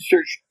only an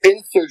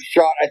insert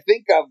shot, I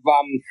think, of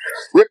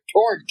Rip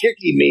Torn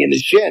kicking me in the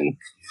shin.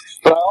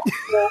 But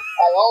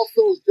I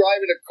also was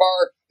driving a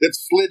car that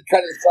slid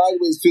kind of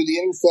sideways through the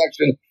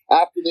intersection,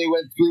 after they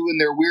went through in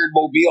their weird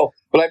mobile.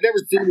 But I've never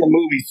seen the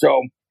movie,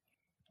 so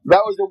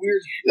that was a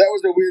weird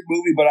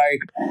movie. But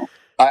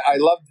I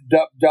loved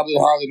Dublin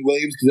Harlan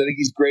Williams because I think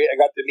he's great. I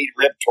got to meet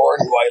Rip Torn,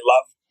 who I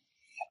love.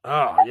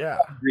 Oh yeah,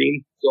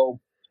 Green. So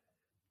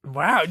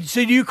wow. So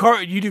you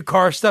do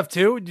car stuff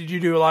too? Did you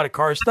do a lot of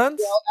car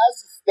stunts? well,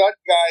 as a stunt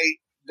guy,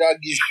 Doug,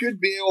 you should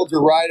be able to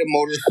ride a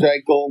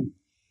motorcycle.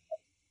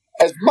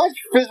 As much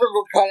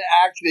physical kind of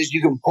action as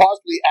you can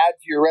possibly add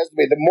to your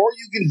resume, the more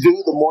you can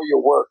do, the more you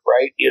work,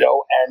 right? You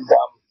know, and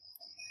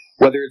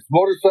whether it's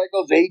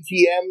motorcycles,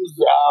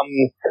 ATMs,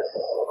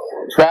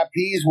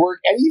 trapeze work,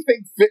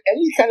 anything,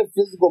 any kind of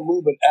physical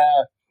movement,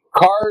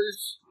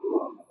 cars.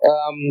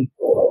 I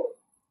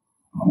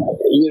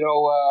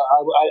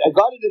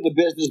got into the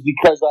business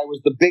because I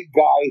was the big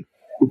guy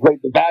who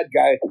played the bad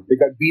guy that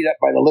got beat up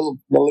by the little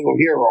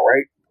hero,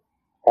 right?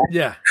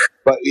 Yeah.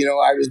 But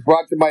I was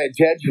brought to my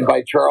attention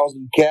by Charles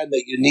and Ken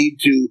that you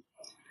need to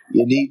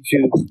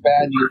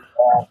expand your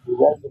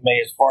resume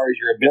as far as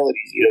your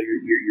abilities,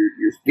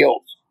 your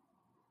skills.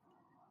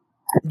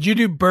 Did you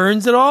do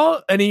burns at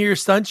all? Any of your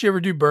stunts? You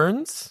ever do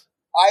burns?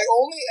 I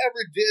only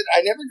ever did.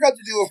 I never got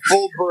to do a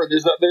full burn.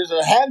 There's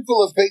a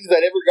handful of things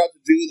I never got to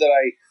do that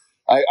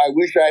I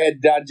wish I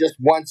had done just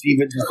once,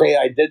 even to say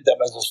I did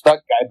them as a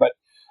stunt guy. But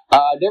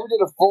I never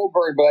did a full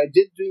burn. But I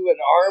did do an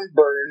arm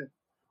burn,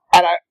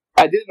 and I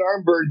did an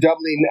arm burn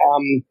doubling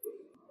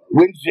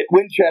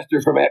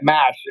Winchester from at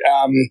MASH.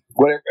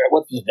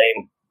 What's his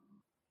name?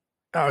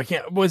 Oh, I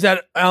can't. Was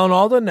that Alan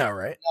Alda? No,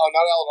 right? No,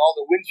 not Alan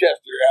Alda.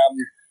 Winchester.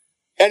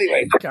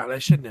 Anyway, God, I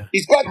should know.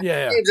 He's got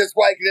names. That's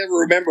why I can never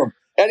remember him.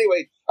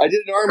 Anyway, I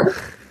did an arm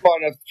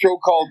on a show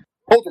called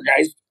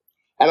Poltergeist,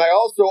 and I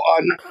also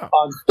on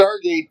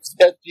Stargate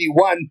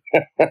SG-1.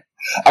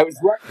 I was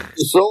running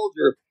the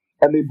soldier,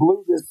 and they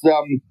blew this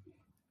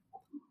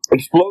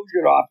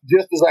explosion off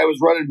just as I was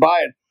running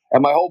by it,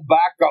 and my whole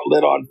back got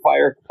lit on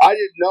fire. I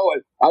didn't know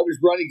it. I was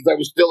running because I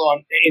was still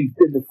in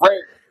the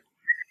frame.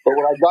 But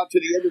when I got to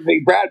the end of me,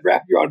 Brad,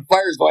 you're on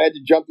fire, so I had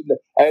to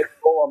I had to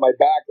go on my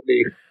back, and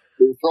they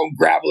were throwing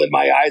gravel in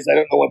my eyes. I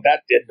don't know what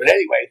that did, but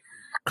anyway.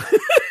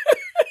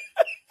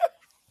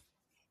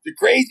 It's a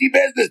crazy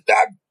business,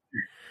 Doug.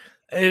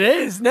 It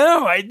is.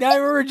 No, I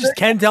remember just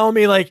Ken told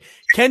me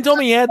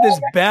he had this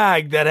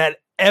bag that had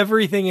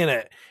everything in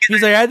it.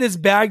 He's like, I had this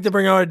bag to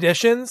bring out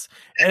auditions,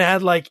 and it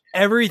had like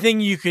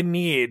everything you could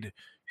need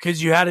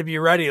because you had to be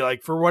ready,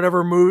 like for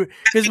whatever movie.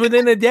 Because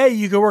within a day,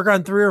 you could work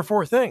on 3 or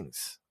 4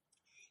 things.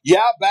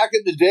 Yeah, back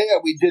in the day,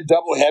 we did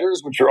double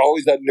headers, which are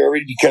always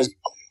unnerving because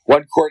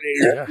one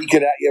coordinator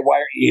speaking at you, why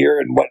aren't you here,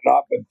 and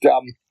whatnot. But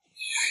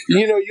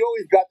you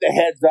always got the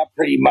heads up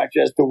pretty much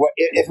as to what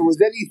if it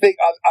was anything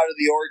out of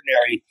the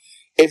ordinary.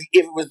 If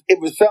it was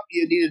something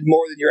you needed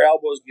more than your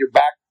elbows and your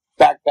back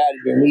pad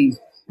and your knees,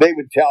 they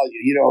would tell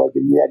you. Like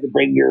if you had to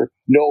bring your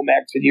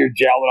Nomex and your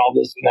gel and all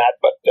this and that,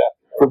 but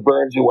for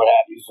burns and what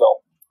have you.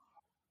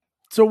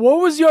 So what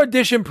was your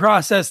audition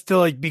process to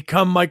like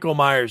become Michael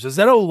Myers? Was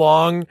that a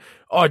long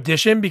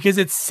audition? Because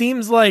it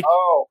seems like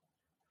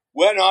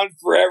went on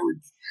forever.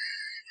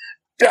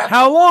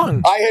 How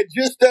long? I had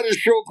just done a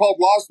show called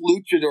Los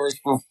Luchadors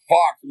for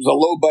Fox. It was a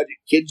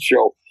low-budget kids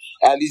show.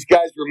 And these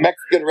guys were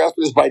Mexican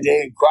wrestlers by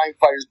day and crime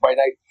fighters by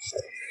night.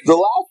 The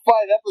last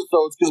 5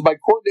 episodes, because my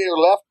coordinator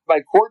who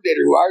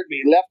hired me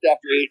left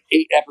after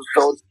 8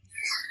 episodes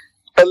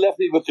and left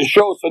me with the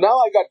show. So now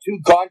I got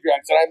 2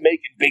 contracts and I'm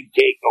making big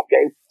cake,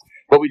 okay?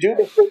 But we do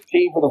the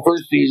 13 for the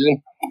first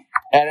season.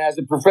 And as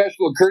a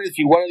professional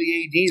courtesy, one of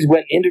the ADs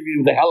went and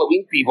interviewed with the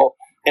Halloween people.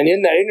 And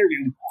in that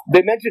interview, they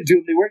mentioned to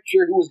him they weren't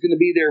sure who was going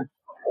to be there.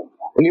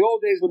 In the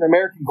old days, when the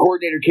American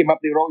coordinator came up,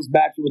 they would always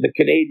match it with a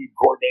Canadian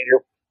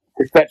coordinator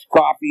to fetch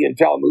coffee and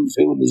tell them who's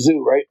who in the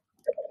zoo, right?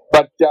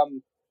 But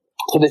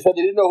so they said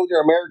they didn't know who their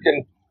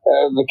American,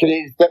 the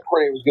Canadian step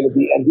coordinator was going to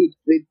be, and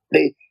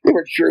they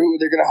weren't sure who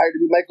they're going to hire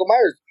to be Michael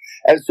Myers.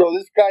 And so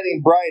this guy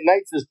named Brian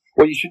Knight says,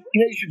 "Well, you should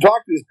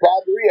talk to this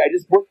Brad Loree. I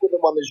just worked with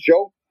him on this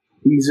show.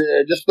 He's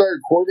just started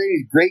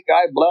coordinating. He's a great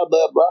guy. Blah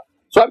blah blah."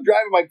 So I'm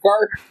driving my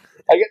car.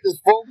 I get this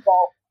phone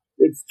call.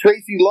 It's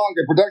Tracy Long,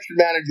 the production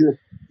manager.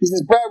 He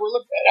says, "Brad, we're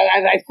looking,"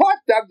 and I thought,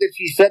 Doug, that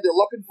she said they're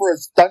looking for a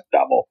stunt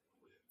double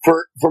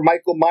for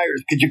Michael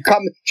Myers. Could you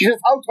come? She says,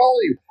 "How tall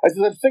are you?" I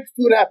said, "I'm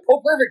 6'2.5". "Oh,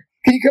 perfect.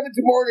 Can you come in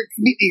tomorrow to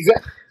meet the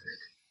exec?"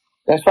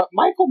 And I thought,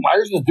 Michael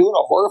Myers is doing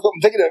a horror film.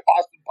 I'm thinking of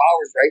Austin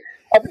Powers, right?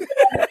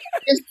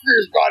 His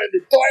career's gone in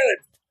the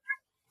toilet.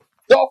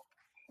 So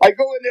I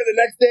go in there the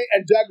next day,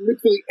 and Doug,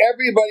 literally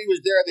everybody was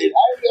there. They'd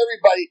hired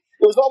everybody.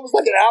 It was almost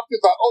like an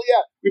afterthought. Oh,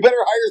 yeah, we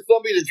better hire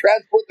somebody to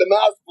transport the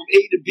mask from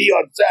A to B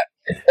on set.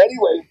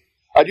 Anyway,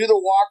 I do the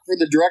walk for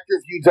the director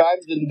a few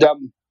times, and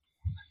the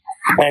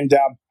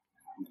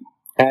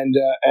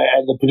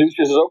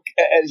producer says, "Okay,"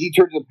 and he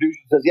turns to the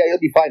producer and says, "Yeah, he'll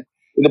be fine."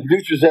 And the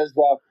producer says,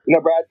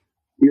 "Brad,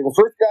 you're the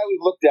first guy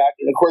we've looked at,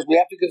 and of course we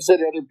have to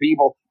consider other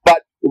people,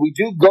 but if we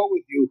do go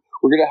with you,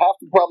 we're going to have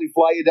to probably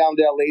fly you down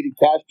to LA to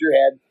cast your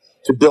head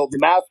to build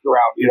the mask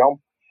around,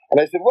 And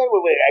I said, wait,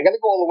 I got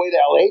to go all the way to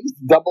LA just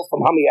to double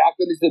some hummy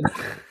acting. They said,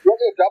 "You're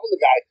going to double the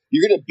guy.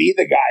 You're going to be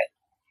the guy."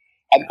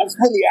 And that's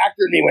when the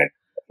actor in me went.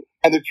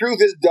 And the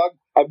truth is, Doug,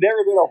 I've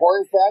never been a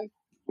horror fan.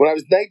 When I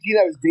was 19,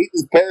 I was dating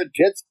this pair of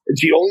tits, and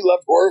she only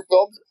loved horror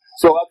films.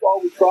 So that's all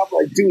we saw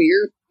for like 2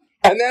 years.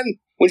 And then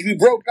when we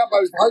broke up,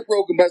 I was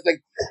heartbroken, but I was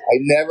like, I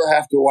never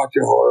have to watch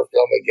a horror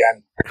film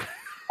again.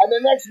 And the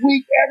next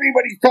week,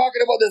 everybody's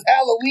talking about this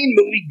Halloween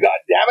movie,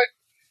 goddammit.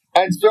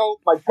 And so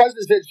my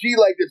cousin said she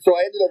liked it, so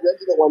I ended up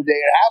renting it one day.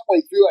 And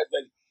halfway through, I was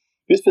like,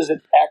 this is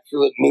an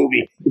excellent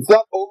movie. It's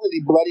not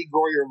overly bloody,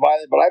 gory, or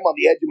violent, but I'm on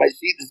the edge of my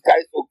seat. This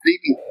guy's so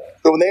creepy.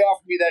 So when they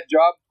offered me that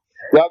job,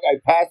 Doug, I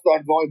passed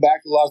on going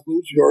back to Los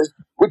Luchadors,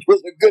 which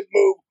was a good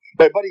move.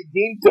 My buddy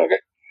Dean took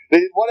it. They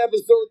did one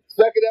episode,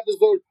 second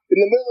episode. In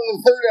the middle of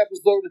the third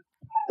episode,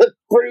 the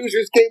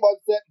producers came on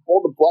set and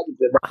pulled the plug and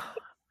said,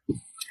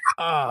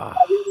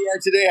 here we are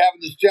today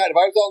having this chat. If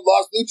I was on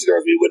Los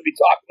Luchadors, we wouldn't be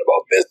talking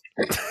about this.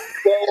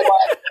 So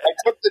I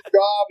took the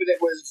job, and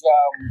it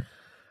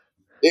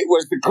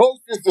was the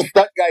closest a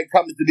stunt guy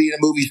comes to being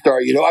a movie star.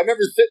 You know, I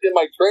remember sitting in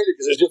my trailer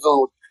because there's just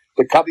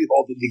the cubby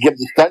hole that you give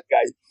the stunt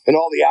guys, and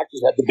all the actors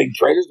had the big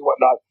trailers and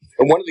whatnot.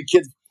 And one of the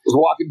kids was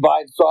walking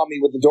by and saw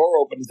me with the door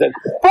open and said,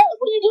 "Hey,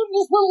 what are you doing in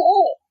this little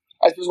hole?"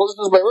 I said, "Well, this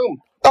is my room."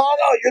 "Oh,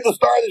 no, you're the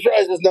star of the show."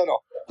 I says, "No.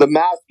 The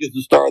mask is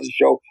the star of the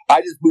show. I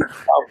just moved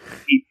out.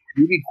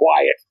 You be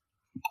quiet."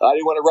 I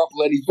didn't want to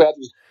ruffle any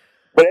feathers.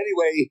 But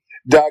anyway,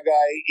 Doug,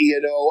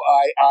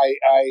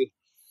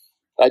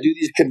 I do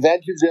these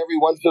conventions every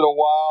once in a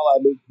while.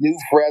 I make new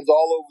friends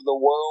all over the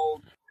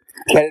world.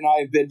 Ken and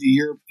I have been to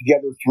Europe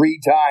together 3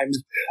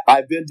 times.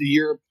 I've been to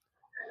Europe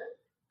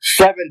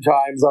 7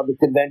 times on the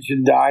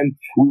convention dime.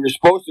 We were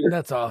supposed to.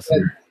 That's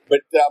awesome.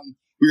 But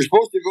we were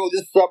supposed to go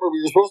this summer.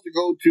 We were supposed to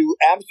go to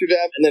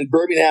Amsterdam and then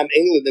Birmingham,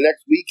 England the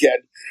next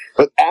weekend.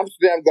 But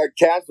Amsterdam got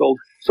canceled.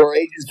 So our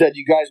agent said,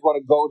 "You guys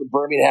want to go to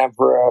Birmingham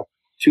for a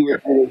 2 or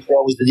 3 day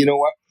show?" We said, "You know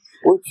what?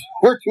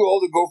 We're too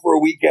old to go for a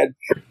weekend.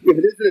 If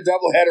it isn't a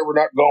doubleheader, we're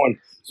not going."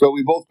 So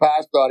we both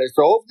passed on it.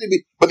 So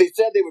hopefully, but they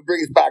said they would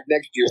bring us back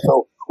next year.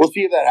 So we'll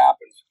see if that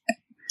happens.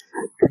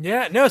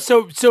 Yeah, no.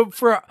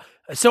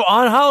 So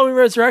on Halloween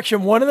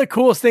Resurrection, one of the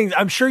coolest things,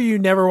 I'm sure you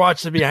never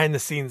watched the behind the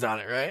scenes on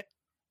it, right?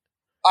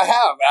 I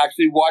have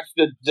actually watched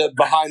the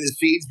behind the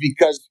scenes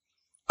because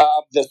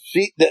the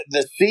scene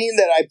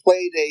that I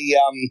played a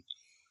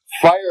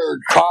fire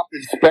cop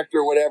inspector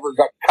or whatever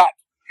got cut,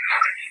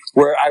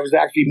 where I was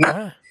actually.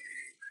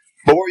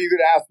 But what were you going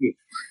to ask me?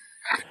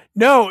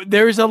 No,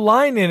 there's a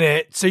line in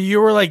it. So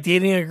you were like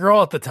dating a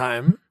girl at the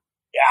time.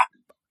 Yeah.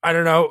 I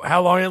don't know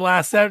how long it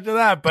lasted after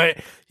that, but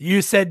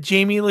you said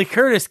Jamie Lee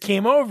Curtis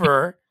came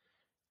over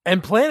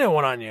and planted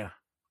one on you.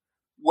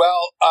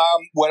 Well,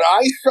 when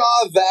I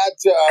saw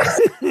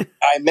that,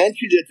 I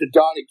mentioned it to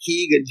Donna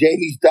Keegan,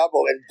 Jamie's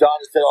double, and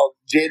Donna said, "Oh,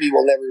 Jamie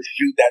will never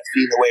shoot that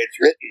scene the way it's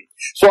written."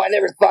 So I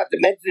never thought to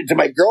mention it to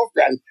my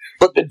girlfriend.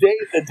 But the day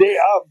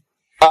of,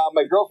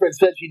 my girlfriend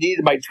said she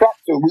needed my truck,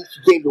 so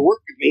she came to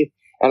work with me,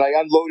 and I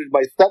unloaded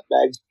my stunt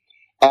bags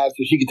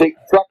so she could take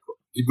the truck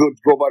to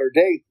go about her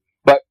day.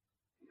 But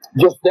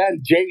just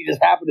then, Jamie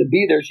just happened to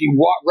be there. She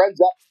runs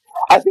up.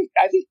 I think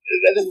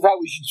this is how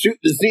we should shoot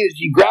the scene.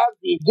 She grabs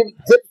me,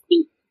 tips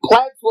me,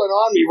 plants one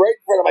on me right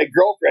in front of my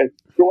girlfriend.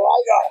 So when I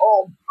got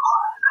home,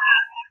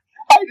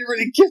 I didn't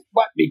really kiss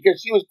butt because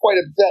she was quite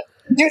upset.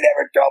 "You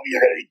never told me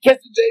you're going to be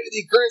kissing Jamie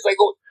Lee Curtis." I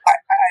go,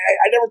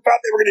 I never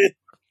thought they were going to.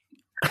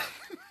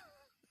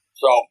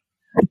 So,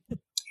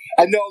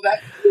 I know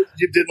that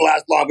relationship didn't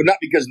last long, but not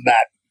because of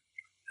that.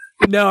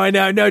 No, I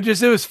know. No,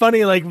 just it was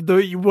funny, like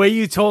the way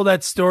you told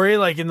that story,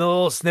 like in the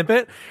little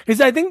snippet. Because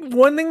I think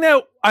one thing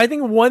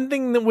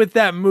that with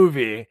that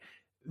movie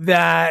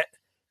that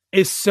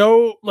is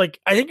so like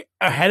I think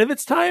ahead of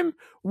its time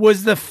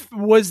was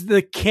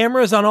the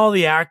cameras on all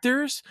the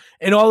actors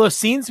and all those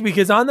scenes.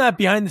 Because on that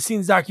behind the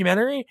scenes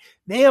documentary,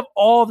 they have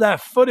all of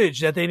that footage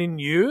that they didn't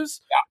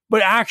use,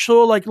 but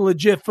actual like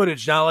legit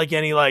footage, not like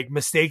any like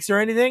mistakes or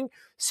anything.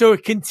 So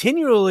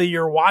continually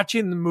you're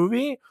watching the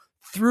movie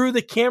through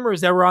the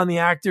cameras that were on the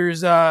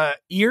actors'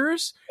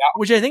 ears,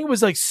 which I think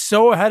was like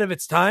so ahead of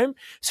its time.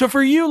 So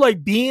for you,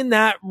 like being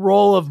that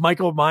role of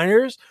Michael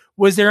Myers,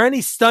 was there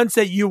any stunts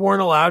that you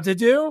weren't allowed to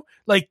do?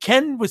 Like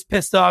Ken was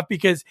pissed off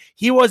because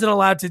he wasn't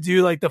allowed to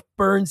do like the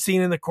burn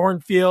scene in the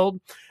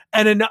cornfield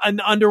and an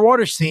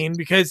underwater scene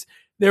because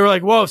they were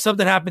like, "Whoa, if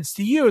something happens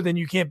to you, then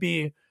you can't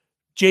be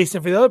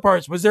Jason for the other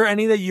parts." Was there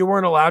any that you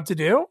weren't allowed to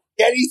do?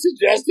 And he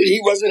suggested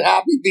he wasn't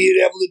happy being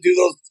able to do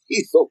those.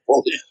 He's so full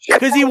of shit.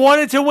 Because he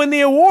wanted to win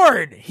the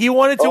award. He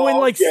wanted to win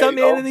like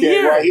Stuntman of the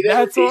Year. Well, he's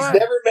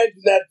never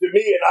mentioned that to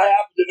me, and I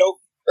happen to know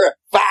for a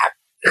fact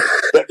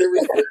that there were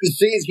certain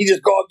scenes he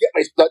just go, "I'll get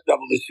my stunt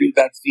double to shoot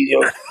that scene."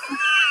 You know?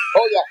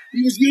 Oh yeah,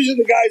 he was using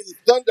the guy as a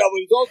stunt double.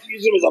 He was also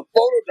using him as a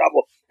photo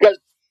double because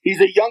he's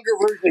a younger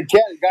version of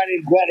Ken, a guy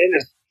named Glenn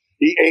Innes.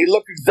 He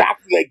looked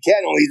exactly like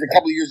Ken, only he's a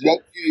couple of years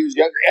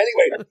younger.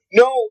 Anyway,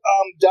 no,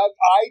 Doug,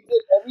 I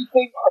did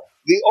everything.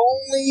 The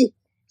only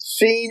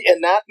scene in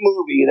that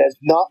movie that's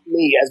not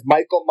me as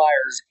Michael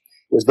Myers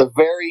was the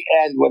very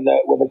end when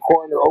the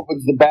coroner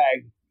opens the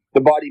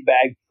body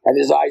bag, and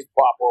his eyes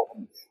pop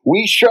open.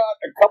 We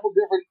shot a couple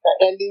different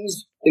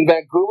endings in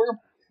Vancouver,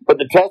 but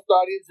the test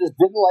audiences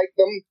didn't like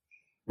them.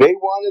 They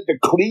wanted the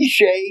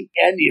cliche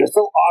ending. It was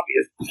so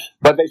obvious.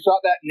 But they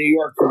shot that in New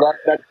York, so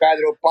that guy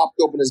that popped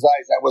open his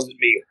eyes, that wasn't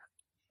me.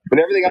 But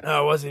everything else.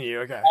 Oh, it wasn't you.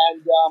 Okay.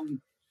 And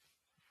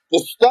the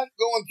stunt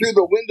going through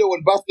the window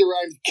when Busta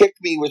Rhymes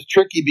kicked me was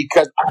tricky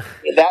because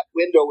that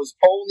window was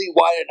only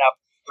wide enough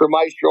for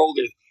my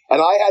shoulders.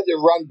 And I had to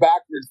run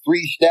backwards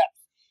 3 steps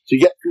to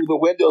get through the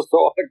window.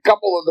 So a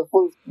couple of the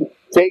first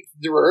takes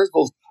of the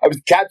rehearsals, I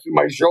was catching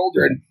my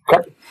shoulder and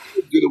cutting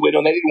through the window,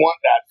 and they didn't want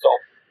that. So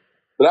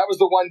that was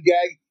the one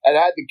gag, and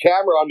I had the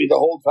camera on me the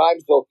whole time,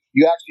 so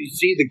you actually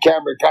see the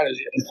camera kind of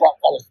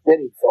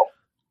spinning. So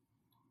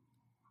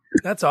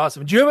that's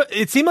awesome.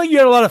 It seemed like you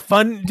had a lot of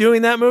fun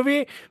doing that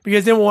movie,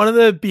 because in one of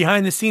the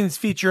behind the scenes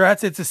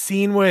featurettes, it's a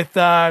scene with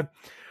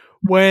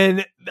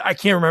when I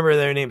can't remember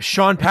their name,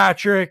 Sean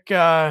Patrick,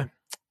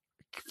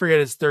 forget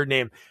his third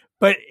name,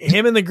 but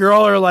him and the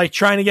girl are like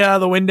trying to get out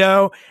of the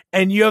window,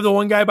 and you have the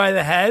one guy by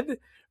the head,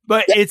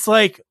 but it's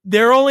like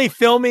they're only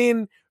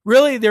filming,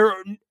 really,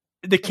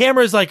 the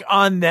camera's like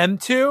on them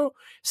too,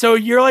 so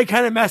you're like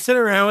kind of messing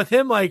around with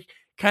him, like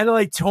kind of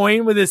like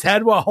toying with his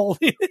head while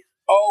holding it.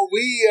 Oh,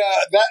 Ian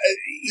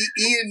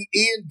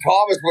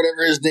Thomas,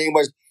 whatever his name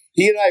was,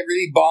 he and I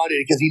really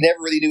bonded because he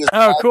never really knew his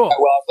cool. that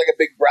well. I was like a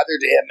big brother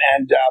to him,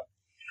 and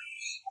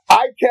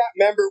I can't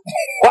remember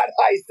what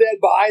I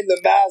said behind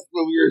the mask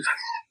when we were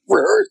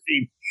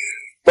rehearsing,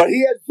 but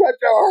he had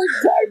such a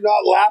hard time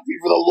not laughing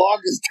for the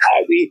longest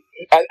time.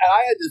 And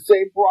I had the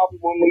same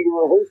problem when we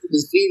were rehearsing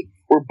the scene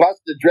where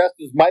Busta, dressed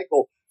as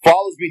Michael,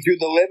 follows me through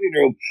the living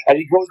room, and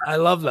he goes, I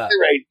love that.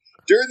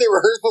 During the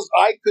rehearsals,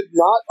 I could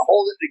not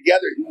hold it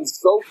together. He was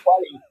so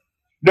funny.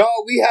 No,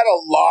 we had a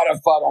lot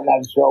of fun on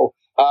that show.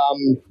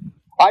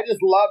 I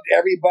just loved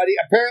everybody.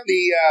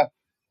 Apparently,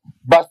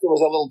 Buster was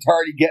a little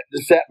tardy getting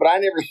to set, but I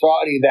never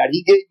saw any of that.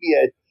 He gave me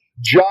a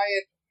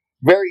giant,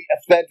 very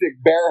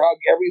authentic bear hug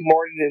every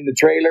morning in the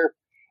trailer,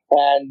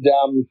 and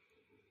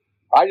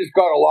I just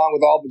got along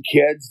with all the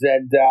kids,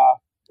 and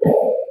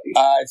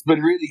it's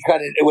been really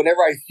kind of,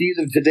 whenever I see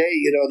them today,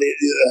 you know,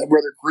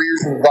 where their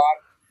careers have gone,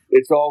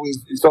 it's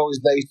always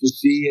nice to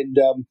see, and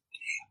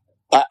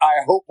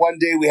I hope one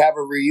day we have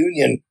a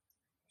reunion.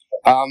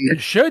 It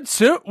should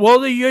soon.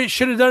 Well, you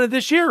should have done it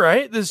this year,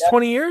 right? This is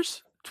 20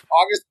 years.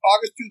 August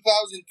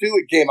 2002,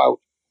 it came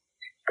out.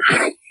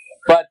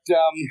 But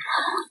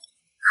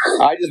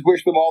I just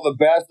wish them all the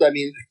best. I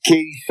mean,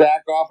 Katie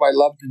Sackhoff, I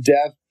love to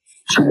death.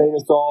 She made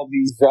us all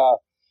these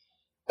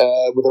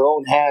with her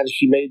own hands.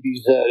 She made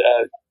these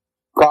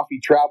coffee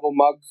travel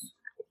mugs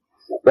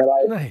that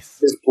I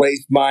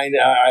misplaced mine.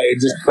 It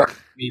just struck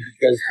me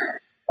because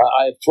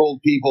I've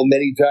told people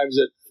many times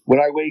that when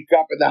I wake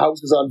up and the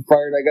house is on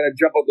fire and I got to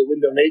jump out the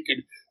window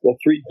naked, the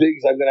 3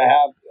 things I'm going to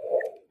have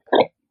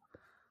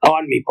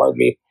on me,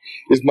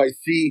 is my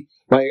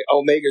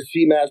Omega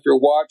Seamaster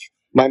watch,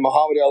 my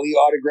Muhammad Ali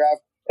autograph,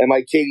 and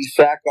my Katie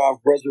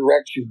Sackhoff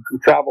Resurrection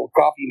travel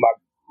coffee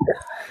mug.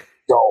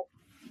 So,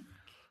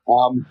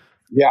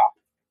 yeah.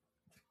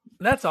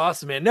 That's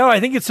awesome, man. No, I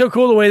think it's so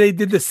cool the way they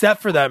did the set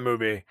for that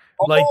movie.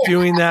 Like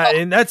doing that,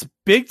 and that's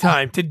big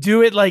time to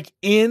do it like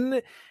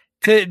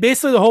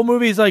basically the whole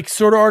movie is like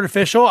sort of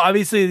artificial.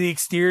 Obviously the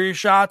exterior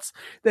shots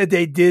that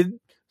they did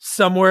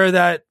somewhere,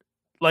 that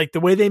like the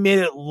way they made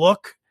it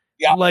look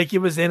like it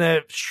was in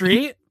a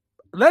street,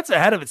 that's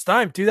ahead of its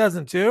time.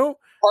 2002,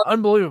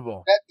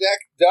 unbelievable.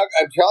 Doug,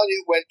 I'm telling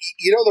you, when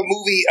you know the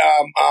movie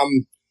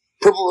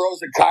Purple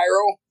Rose of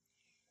Cairo,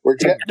 where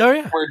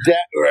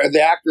the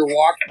actor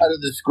walked out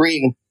of the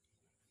screen.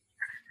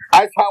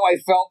 That's how I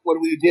felt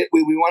when we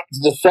went to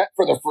the set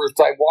for the first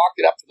time,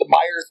 walking up to the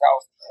Myers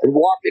house and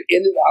walking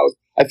into the house.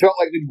 I felt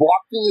like we'd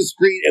walked through the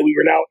screen and we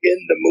were now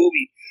in the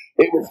movie.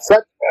 It was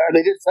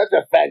they did such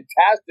a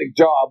fantastic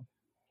job.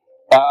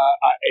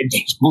 It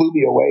just blew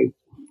me away.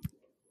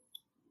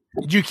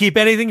 Did you keep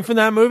anything from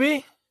that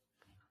movie?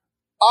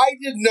 I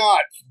did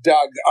not,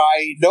 Doug.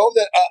 I know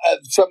that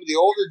some of the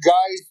older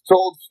guys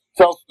tell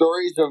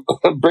stories of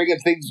bringing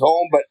things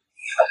home, but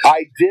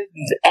I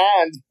didn't.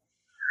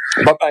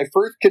 But my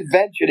first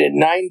convention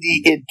in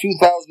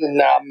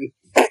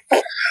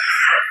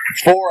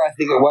 2004, I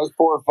think it was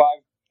 4 or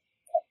 5,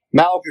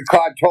 Malika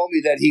Todd told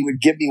me that he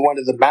would give me one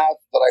of the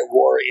masks that I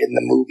wore in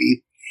the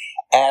movie,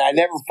 and I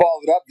never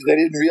followed up because I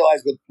didn't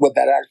realize what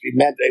that actually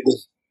meant. It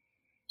was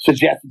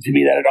suggested to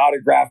me that an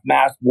autographed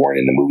mask worn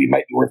in the movie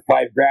might be worth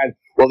 $5,000.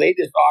 Well, they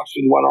just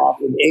auctioned one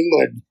off in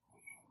England.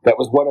 That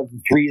was one of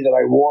the 3 that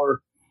I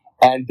wore,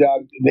 and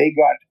they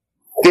got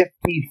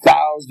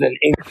 50,000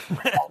 English.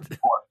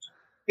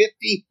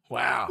 50.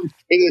 Wow.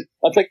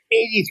 That's like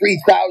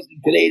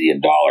 83,000 Canadian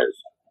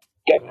dollars.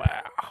 Okay.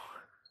 Wow.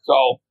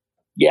 So,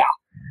 yeah.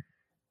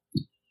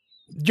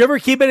 Did you ever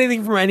keep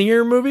anything from any of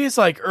your movies?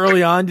 Like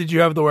early on, did you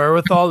have the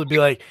wherewithal to be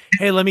like,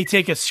 hey, let me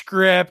take a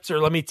script,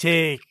 or let me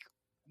take...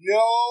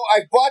 No,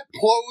 I bought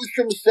clothes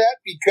from set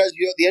because,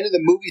 you know, at the end of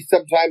the movie,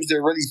 sometimes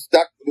they're really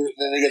stuck.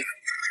 They get,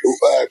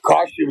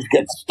 costumes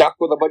get stuck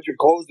with a bunch of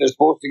clothes they're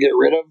supposed to get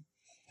rid of.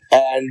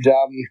 And,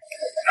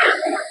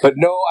 but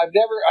no, I've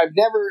never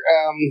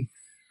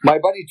My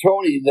buddy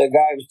Tony, the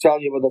guy I was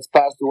telling you about that's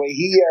passed away,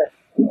 he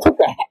took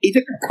a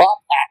cop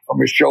hat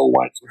from a show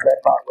once, which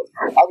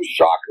I was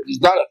shocked.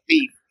 He's not a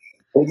thief.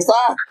 He goes,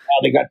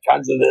 they got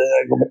tons of it.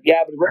 I go, but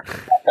yeah, but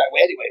it's not that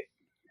way anyway.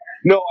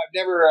 No, I've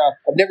never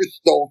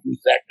stole from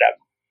set.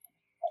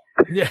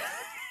 Yeah.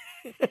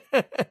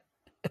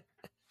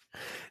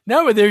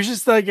 No, but there's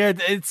just like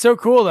it's so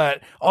cool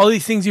that all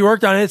these things you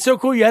worked on. And it's so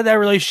cool you had that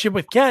relationship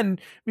with Ken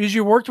because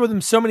you worked with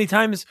him so many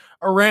times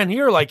around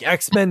here, like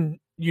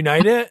X-Men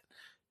United.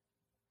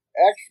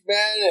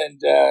 X-Men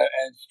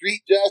and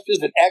Street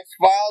Justice and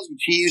X-Files,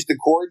 which he used to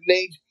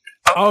coordinate.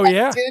 Oh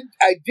yeah,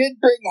 I did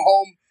bring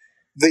home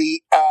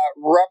the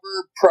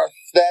rubber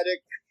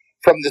prosthetic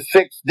from the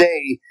Sixth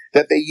Day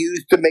that they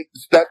used to make the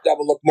stunt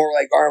double look more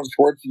like Arnold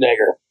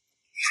Schwarzenegger.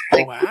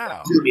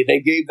 Wow! They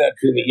gave that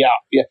to me, yeah,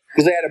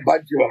 because they had a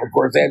bunch of them. Of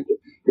course,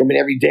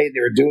 every day they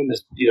were doing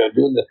this,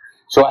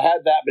 So I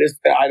had that,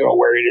 but I don't know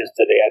where it is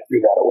today. I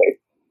threw that away.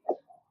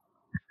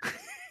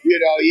 You're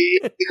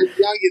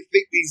young, you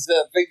think these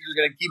things are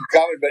going to keep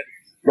coming, but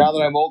now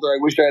that I'm older, I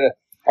wish I'd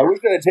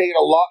have taken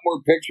a lot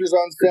more pictures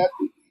on set.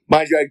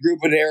 Mind you, I grew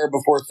up in an era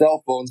before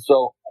cell phones,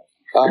 so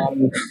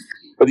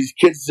but these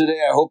kids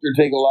today, I hope they're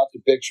taking lots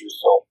of pictures.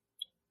 So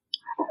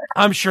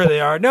I'm sure they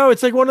are. No,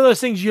 it's like one of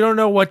those things you don't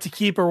know what to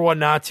keep or what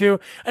not to.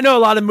 I know a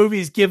lot of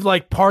movies give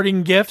like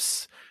parting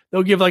gifts.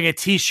 They'll give like a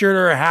t-shirt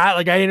or a hat.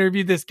 Like I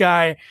interviewed this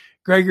guy,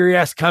 Gregory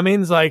S.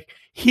 Cummings, like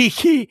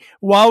he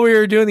while we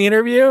were doing the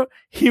interview,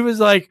 he was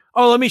like,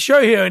 "Oh, let me show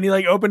you." And he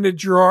like opened a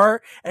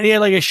drawer and he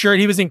had like a shirt.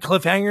 He was in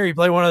Cliffhanger. He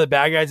played one of the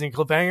bad guys in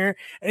Cliffhanger.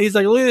 And he's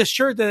like, "Look at this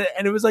shirt."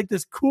 And it was like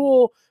this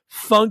cool,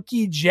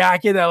 funky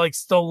jacket that like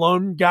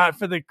Stallone got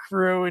for the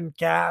crew and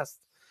cast.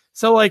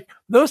 So like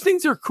those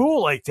things are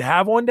cool, like to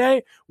have one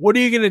day. What are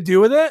you going to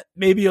do with it?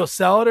 Maybe you'll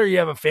sell it or you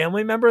have a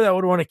family member that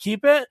would want to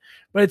keep it,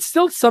 but it's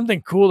still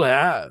something cool to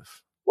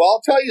have. Well,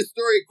 I'll tell you a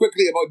story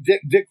quickly about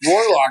Dick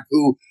Warlock,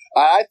 who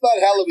I thought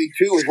Halloween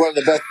 2 was one of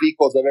the best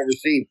sequels I've ever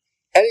seen.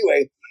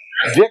 Anyway,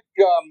 Dick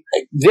took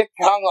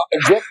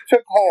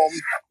home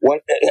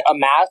a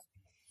mask,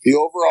 the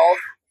overalls,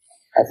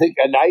 I think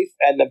a knife,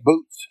 and the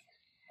boots.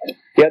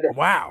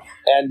 Wow.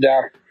 And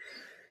how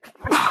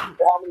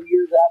many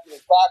years after the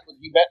fact when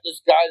he met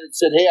this guy that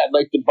said, "Hey, I'd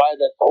like to buy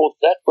that whole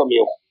set from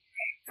you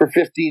for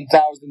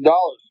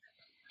 $15,000."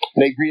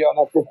 And they agreed on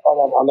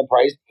the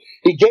price.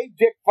 He gave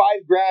Dick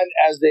 $5,000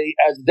 as a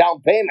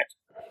down payment.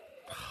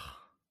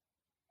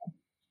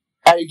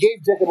 And he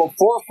gave Dick about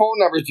 4 phone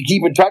numbers to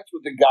keep in touch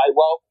with the guy.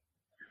 Well,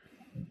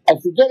 I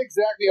forget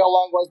exactly how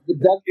long it was, but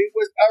it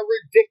was a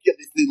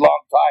ridiculously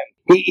long time.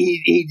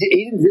 He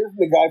didn't hear from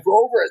the guy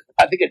for over,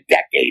 I think, a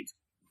decade.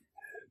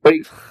 But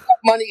he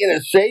put money in a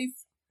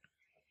safe,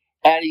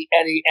 and he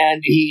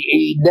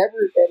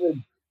never ever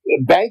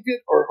banked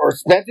it or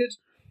spent it.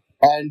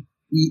 And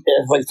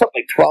it's like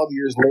something like 12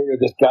 years later,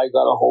 this guy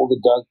got a hold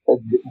of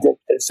Dick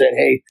and said,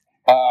 "Hey,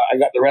 I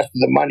got the rest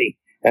of the money."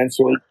 And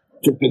so he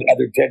took the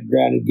other $10,000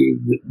 and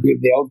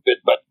gave the outfit.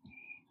 But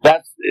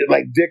that's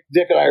like Dick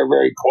and I are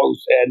very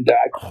close. And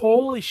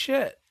holy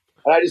shit!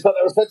 And I just thought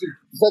that was such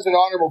an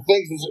honorable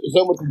thing,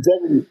 so much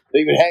integrity.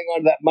 They would hang on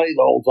to that money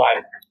the whole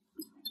time.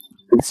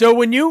 So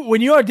when you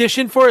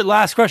auditioned for it,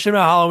 last question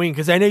about Halloween,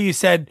 because I know you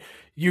said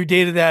you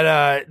dated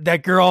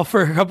that girl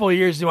for a couple of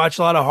years and you watched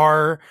a lot of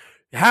horror.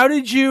 How do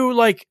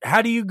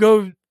you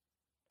go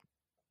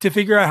to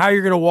figure out how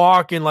you're going to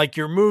walk and like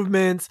your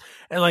movements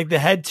and like the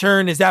head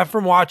turn? Is that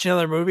from watching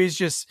other movies,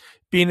 just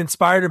being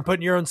inspired and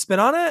putting your own spin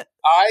on it?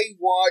 I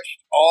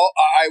watched all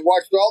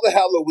the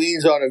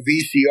Halloweens on a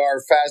VCR,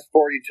 fast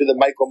forwarding to the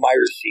Michael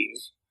Myers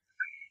scenes.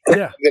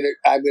 Yeah.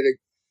 I'm gonna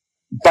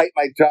bite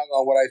my tongue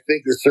on what I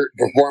think are certain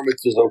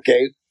performances,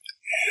 okay?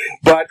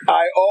 But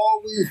I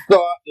always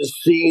thought the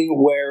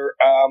scene where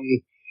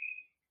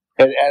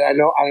and I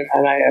know,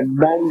 and I am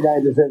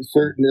 99%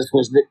 certain this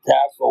was Nick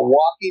Castle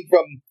walking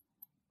from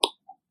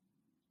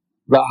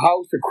the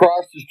house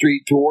across the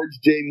street towards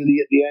Jamie Lee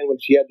at the end when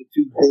she had the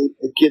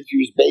kids she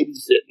was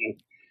babysitting,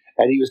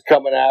 and he was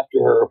coming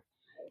after her.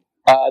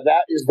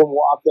 That is the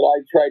walk that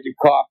I tried to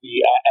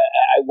copy.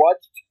 I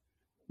watched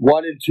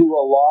 1 and 2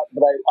 a lot,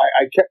 but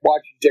I kept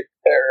watching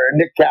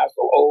Nick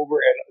Castle over,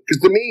 and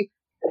because to me,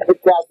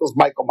 Nick Castle's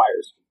Michael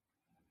Myers.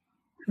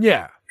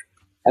 Yeah.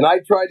 And I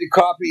tried to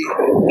copy,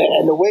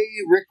 and the way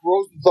Rick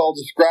Rosenthal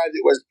described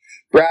it was,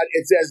 Brad,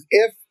 it's as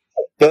if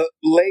the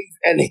legs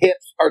and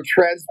hips are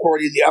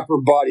transporting the upper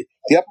body.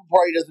 The upper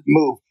body doesn't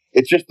move.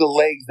 It's just the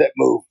legs that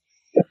move.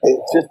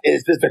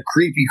 It's just a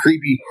creepy,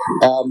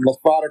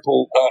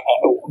 methodical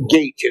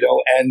gait,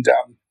 And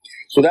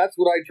so that's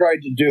what I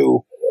tried to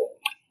do.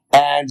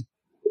 And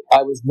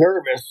I was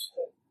nervous.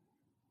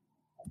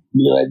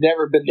 I'd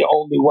never been the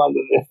only one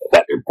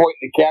that they're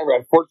pointing the camera.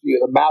 Unfortunately,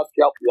 the mask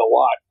helped me a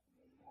lot.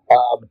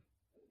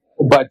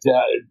 But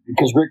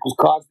because Rick was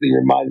constantly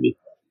reminding me,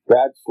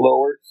 Brad,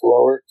 slower,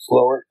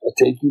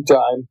 take your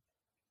time.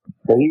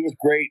 But he was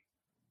great.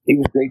 He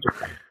was great.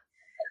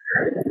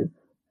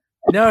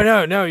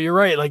 No, you're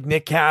right. Like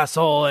Nick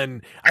Castle,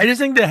 and I just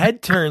think the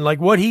head turn, like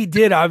what he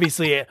did,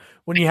 obviously,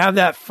 when you have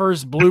that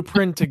first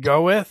blueprint to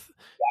go with,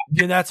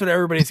 that's what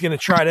everybody's going to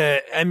try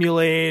to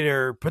emulate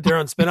or put their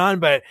own spin on.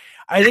 But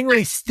I think when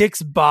he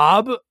sticks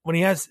Bob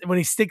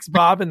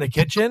in the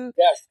kitchen,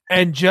 Yes.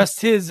 and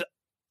just his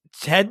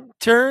head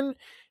turn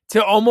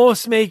to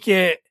almost make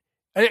it,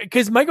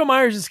 because Michael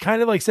Myers is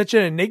kind of like such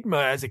an enigma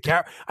as a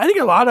character. I think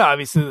a lot of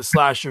obviously the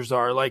slashers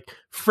are like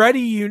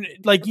Freddy.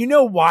 You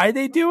know why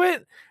they do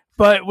it,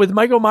 but with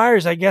Michael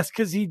Myers, I guess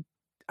because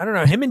I don't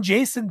know, him and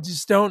Jason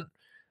just don't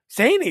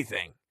say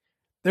anything.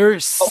 They're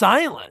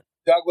silent.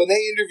 Doug, when they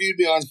interviewed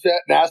me on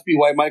set and asked me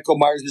why Michael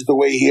Myers is the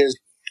way he is,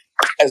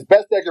 as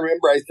best I can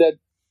remember, I said,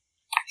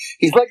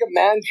 he's like a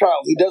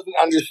man-child. He doesn't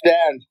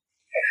understand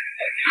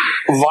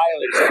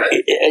violence,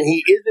 and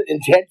he isn't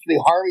intentionally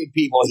harming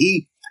people.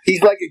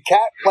 He's like a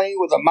cat playing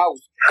with a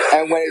mouse,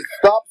 and when it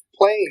stops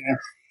playing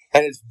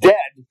and it's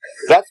dead,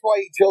 that's why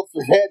he tilts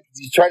his head, because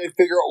he's trying to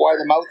figure out why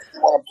the mouse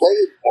doesn't want to play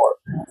anymore.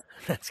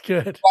 That's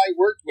good. That's who I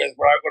worked with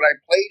when I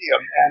played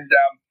him, and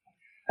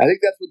I think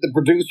that's what the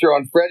producer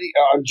on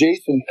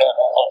Jason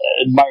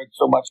admired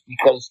so much,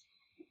 because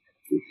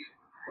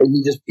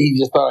he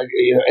just thought,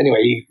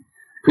 anyway, he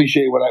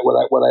appreciated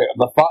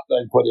the thought that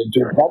I put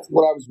into it. That's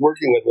what I was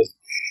working with.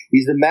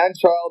 He's a man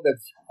child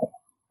that's,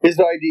 his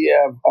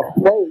idea of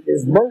play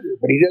is murder,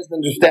 but he doesn't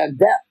understand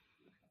death,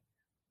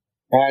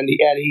 and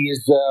he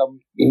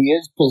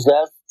is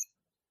possessed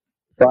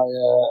by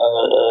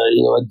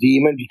a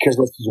demon, because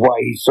this is why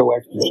he's so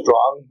extra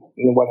strong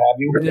and what have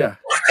you. Yeah.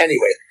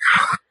 Anyway.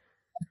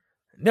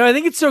 No, I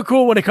think it's so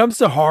cool when it comes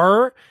to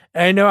horror.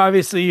 And I know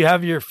obviously you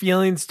have your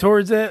feelings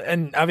towards it,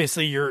 and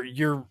obviously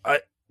you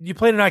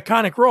played an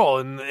iconic role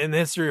in the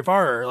history of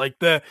horror, like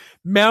the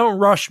Mount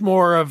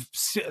Rushmore of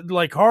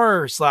like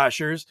horror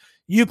slashers.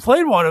 You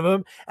played one of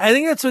them. I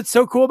think that's what's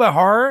so cool about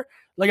horror.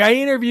 Like I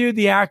interviewed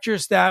the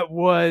actress that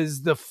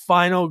was the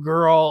final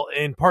girl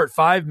in part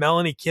 5,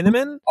 Melanie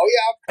Kinnaman. Oh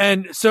yeah.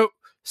 And so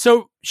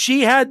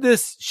she had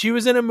this, she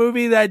was in a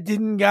movie that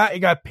it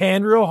got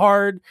panned real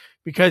hard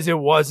because it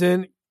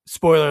wasn't,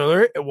 spoiler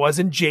alert, it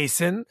wasn't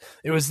Jason.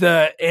 It was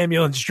the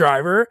ambulance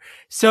driver.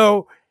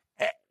 So,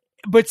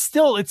 but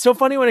still, it's so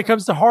funny when it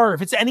comes to horror.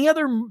 If it's any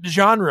other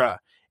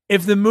genre,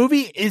 if the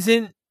movie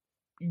isn't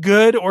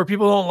good or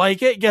people don't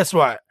like it, guess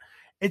what?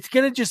 It's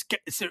going to just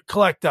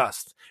collect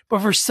dust.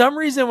 But for some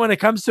reason, when it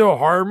comes to a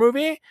horror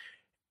movie,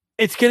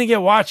 it's going to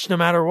get watched no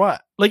matter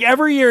what. Like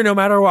every year, no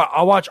matter what,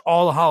 I'll watch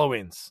all the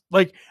Halloweens.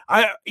 Like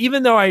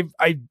even though I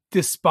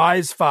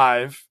despise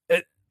 5,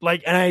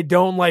 and I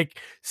don't like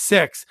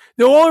 6.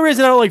 The only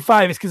reason I don't like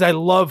 5 is because I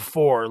love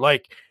 4.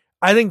 Like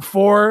I think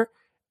 4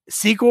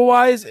 sequel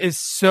wise is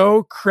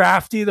so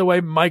crafty the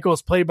way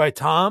Michael's played by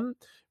Tom,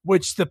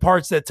 which the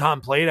parts that Tom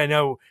played, I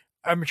know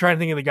I'm trying to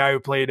think of the guy who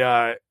played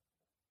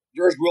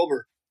George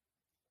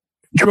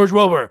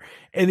Wilbur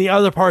and the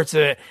other parts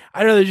of it.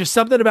 I know there's just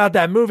something about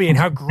that movie and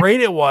how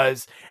great it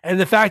was. And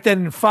the fact that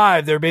in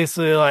 5, they're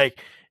basically like,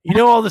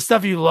 all the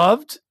stuff you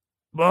loved.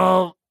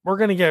 Well, we're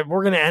going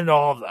to end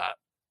all of that.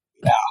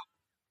 Yeah.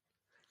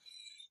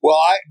 Well,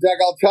 Doug,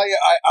 I'll tell you,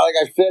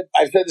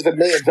 I've said this a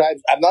million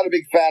times. I'm not a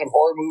big fan of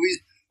horror movies,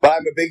 but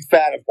I'm a big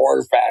fan of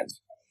horror fans.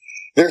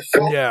 They're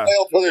so loyal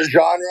to their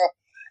genre.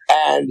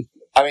 And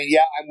I mean,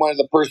 yeah, I'm one of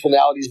the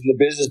personalities in the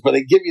business, but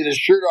they give you the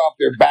shirt off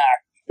their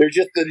back. They're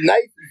just the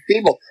nicest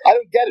people. I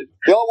don't get it.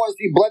 They all want to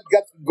see blood,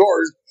 guts, and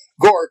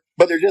gore,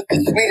 but they're just the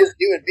sweetest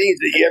human beings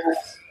that you ever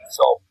see.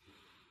 So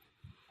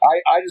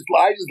I just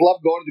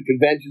love going to the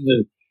conventions,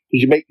 and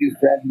because you make new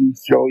friends and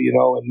show,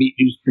 and meet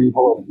new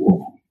people,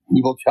 and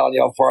people telling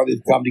you how far they've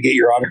come to get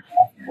your autograph,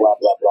 blah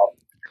blah blah.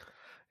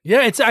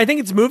 Yeah, I think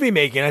it's movie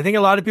making. I think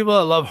a lot of people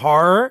that love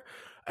horror,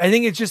 I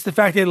think it's just the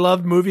fact they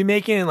love movie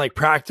making and like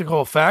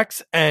practical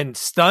effects and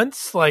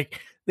stunts.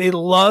 Like they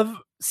love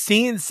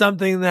seeing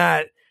something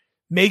that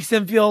makes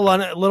them feel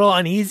a little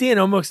uneasy and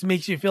almost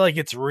makes you feel like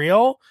it's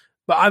real.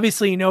 But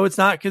obviously, it's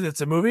not because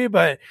it's a movie,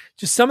 but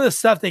just some of the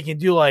stuff they can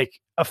do, like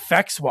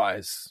effects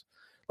wise.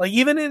 Like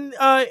even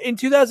in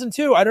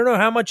 2002, I don't know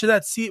how much of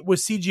that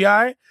was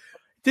CGI. It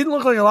didn't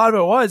look like a lot of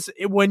it was.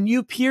 When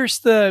you pierce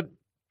the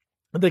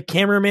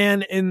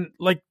cameraman in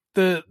like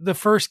the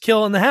first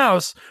kill in the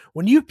house,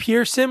 when you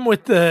pierce him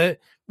with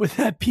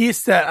that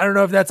piece that I don't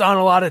know if that's on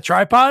a lot of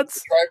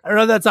tripods. I don't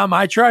know if that's on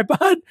my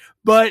tripod,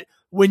 but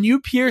when you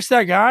pierce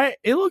that guy,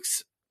 it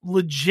looks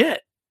legit.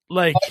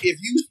 Like if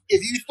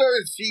you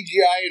started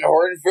CGI in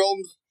horror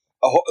films,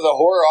 the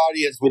horror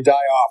audience would die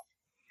off.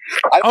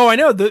 I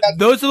know.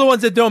 Those are the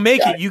ones that don't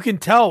make it. You can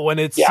tell when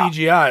it's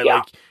CGI. Yeah.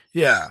 Like,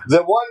 yeah.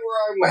 The one where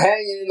I'm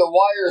hanging in the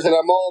wires and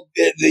I'm all,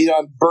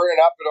 I'm burning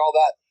up and all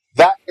that.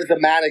 That was a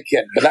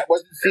mannequin, but that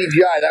wasn't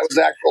CGI. That was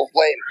actual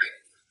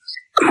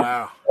flame.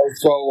 Wow. And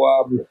so,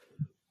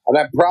 and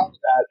I'm proud of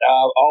that.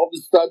 All the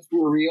stunts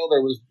were real.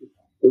 There was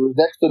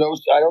next to no.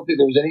 I don't think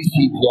there was any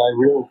CGI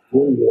really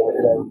in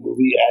that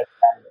movie.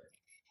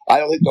 I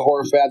don't think the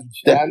horror fans would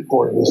stand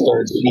for it if they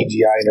started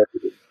CGI and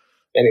everything.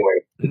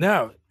 Anyway.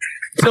 No.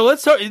 So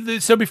let's talk.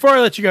 So before I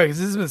let you go, because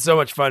this has been so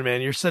much fun,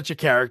 man. You're such a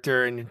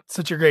character and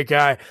such a great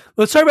guy.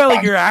 Let's talk about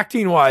like your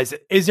acting wise.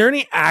 Is there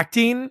any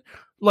acting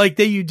like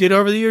that you did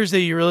over the years that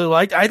you really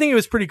liked? I think it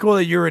was pretty cool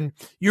that you're in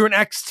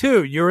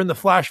X2. You're in the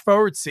flash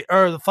forward scene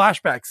or the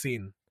flashback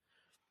scene.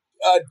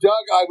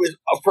 Doug, I was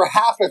for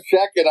half a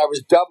second. I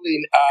was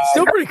doubling.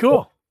 Still pretty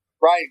cool.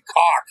 Brian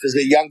Cox as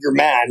a younger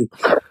man.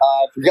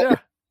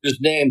 Forget his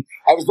name.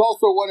 I was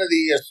also one of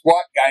the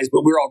SWAT guys,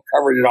 but we were all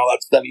covered in all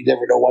that stuff. You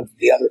never know one from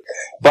the other.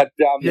 But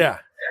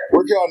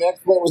working on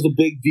X-Men was a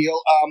big deal.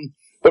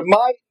 But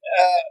my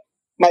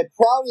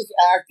proudest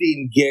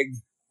acting gig,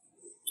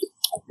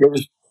 there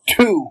was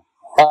two,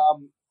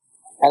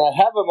 and I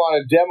have them on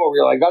a demo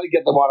reel. I got to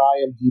get them on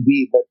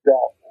IMDb, but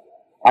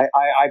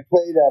I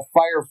played a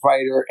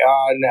firefighter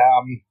on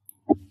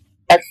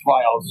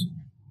X-Files,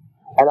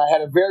 and I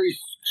had a very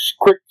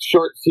quick,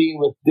 short scene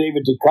with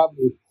David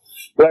Duchovny.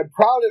 But I'm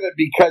proud of it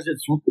because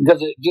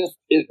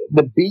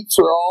the beats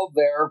are all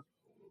there.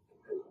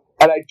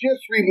 And I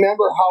just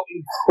remember how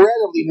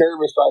incredibly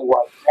nervous I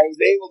was. I was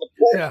able to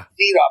pull the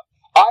seat up.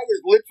 I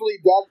was literally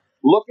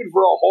looking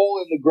for a hole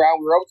in the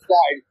ground. We were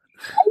outside.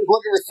 I was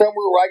looking for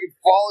somewhere where I could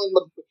fall in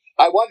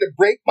I wanted to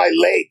break my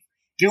leg,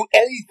 do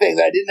anything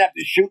that I didn't have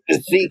to shoot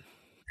the seat.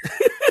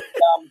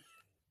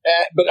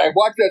 But I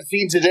watched that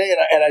scene today,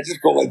 and I just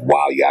go like,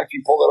 wow, you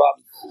actually pulled it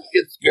off.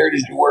 Get scared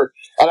as you were.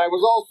 And I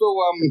was also...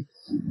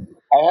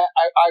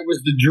 I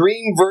was the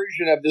dream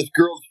version of this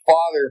girl's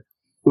father,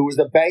 who was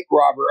a bank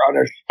robber on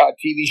a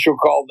TV show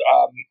called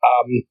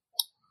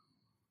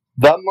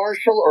The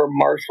Marshal or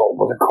Marshall.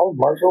 Was it called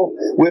Marshall?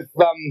 With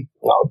Brad.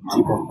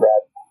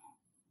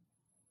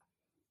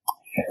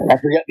 I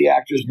forget the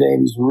actor's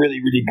name. He's really,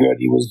 really good.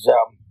 He was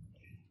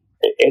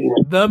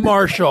anyway. The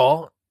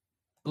Marshal.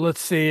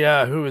 Let's see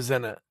who was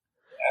in it.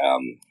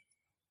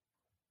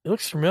 It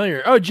looks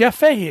familiar. Oh, Jeff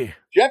Fahey.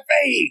 Jeff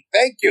Fahey.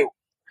 Thank you.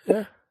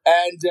 Yeah.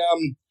 And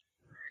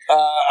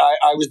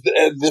I was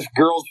this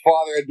girl's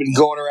father had been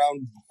going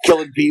around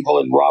killing people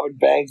and robbing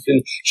banks,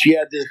 and she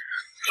had this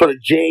sort of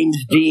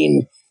James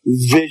Dean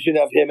vision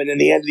of him. And in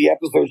the end of the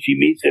episode, she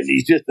meets him. And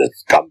he's just a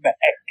scumbag.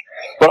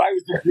 But I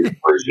was the green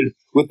version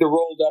with the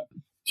rolled up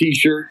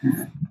T-shirt,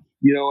 and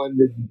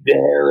the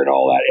hair and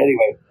all that.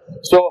 Anyway,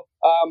 so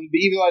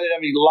even though I didn't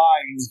have any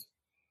lines,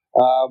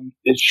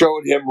 it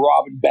showed him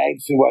robbing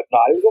banks and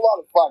whatnot. It was a lot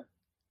of fun.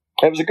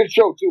 It was a good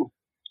show too.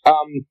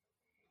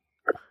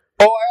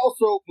 I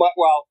also,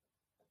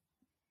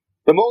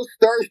 the most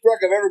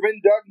starstruck I've ever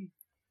been, Doug,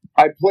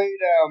 I played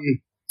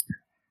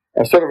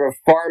a sort of a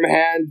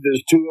farmhand.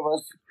 There's two of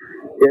us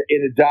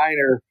in a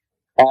diner,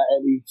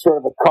 and we sort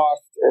of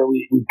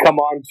we come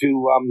on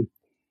to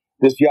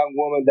this young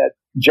woman that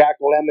Jack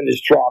Lemmon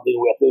is traveling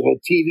with. There's a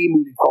TV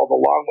movie called The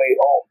Long Way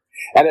Home.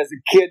 And as a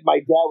kid, my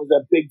dad was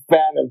a big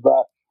fan of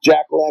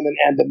Jack Lemmon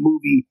and the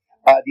movie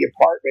The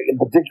Apartment in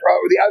particular,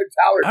 The Out of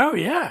Tower. Oh,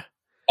 yeah.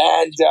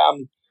 And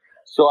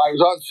so I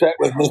was on set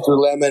with Mr.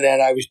 Lemmon,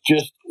 and I was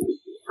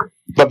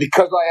but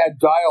because I had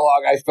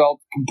dialogue, I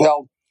felt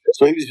compelled.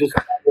 So he was just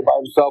by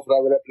himself, and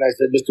I went up and I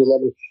said, Mr.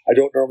 Lemmon, I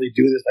don't normally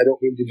do this. I don't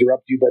mean to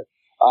interrupt you, but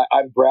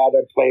I'm Brad.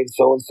 I'm playing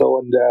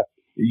so-and-so, and, and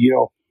he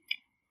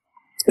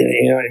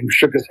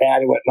shook his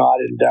hand and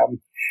whatnot.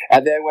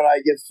 And then when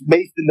I get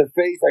maced in the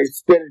face, I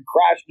spin and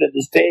crash into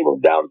this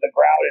table down to the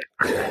ground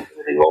and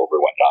everything over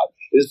and whatnot.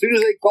 And as soon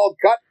as they called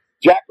cut,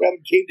 Jack Lemmon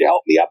came to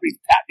help me up. He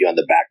tapped me on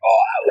the back. Oh,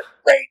 that was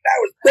great. That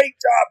was a great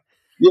job.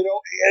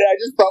 And I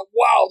just thought,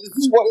 wow, this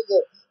is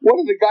one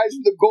of the guys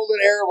from the golden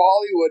era of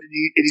Hollywood, and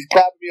he's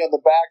clapping me on the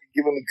back and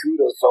giving me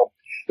kudos. So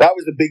that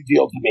was a big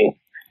deal to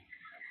me.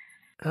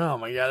 Oh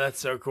my God, that's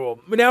so cool.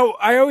 Now,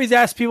 I always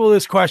ask people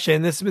this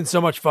question. This has been so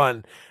much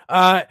fun.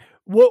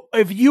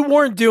 If you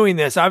weren't doing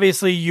this,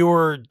 obviously you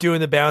were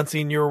doing the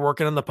bouncing, you were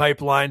working on the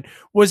pipeline.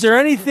 Was there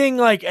anything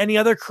like any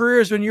other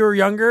careers when you were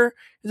younger?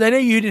 Because I know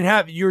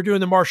you were doing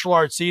the martial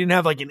arts, so you didn't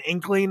have like an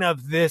inkling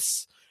of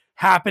this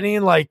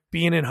happening, like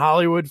being in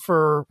Hollywood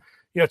for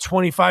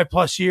 25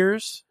 plus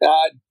years.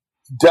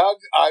 Doug,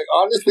 I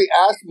honestly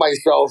asked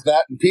myself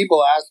that, and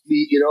people ask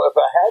me, if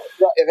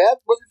it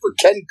wasn't for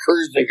Ken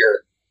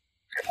Kersinger,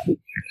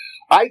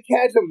 I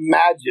can't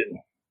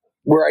imagine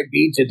where I'd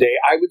be today.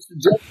 I would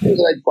suggest that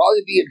I'd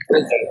probably be in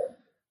prison.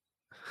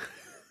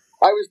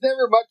 I was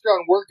never much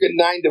on working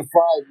 9 to 5,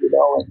 and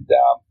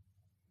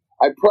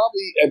I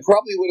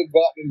probably would have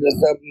gotten into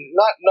something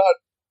not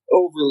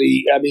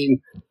overly. I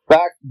mean,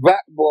 back when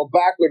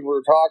we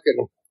were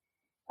talking,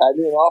 I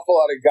knew an awful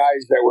lot of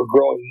guys that were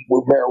growing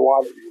with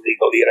marijuana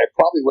illegally, and I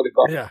probably would have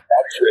gone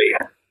that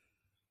trade.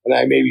 And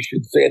I maybe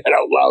shouldn't say that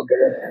out loud, but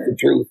that's the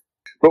truth.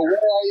 But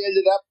where I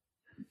ended up,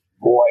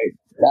 boy,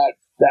 that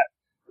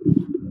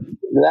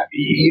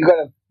you got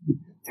to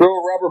throw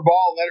a rubber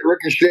ball and let it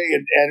ricochet,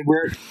 and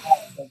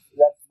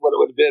that's what it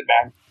would have been,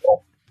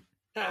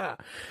 man.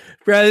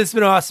 Brad, this has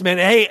been awesome, man.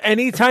 Hey,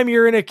 anytime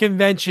you're in a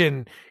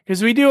convention,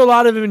 because we do a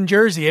lot of them in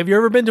Jersey. Have you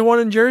ever been to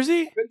one in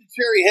Jersey? I've been to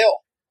Cherry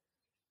Hill.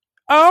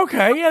 Oh,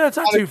 okay. Yeah, that's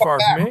not too far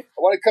from me. I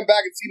want to come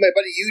back and see my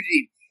buddy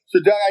Eugene. So,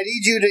 Doug, I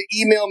need you to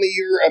email me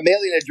your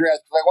mailing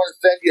address because I want to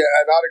send you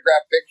an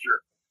autographed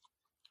picture.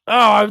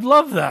 Oh, I would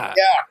love that.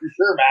 Yeah, for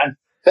sure, man.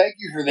 Thank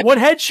you for that.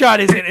 What headshot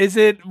is it? Is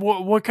it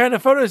what kind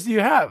of photos do you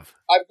have?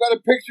 I've got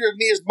a picture of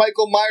me as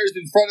Michael Myers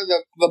in front of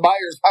the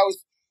Myers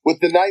house with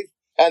the knife,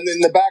 and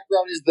then the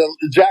background is the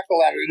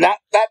jack-o'-lantern.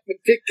 That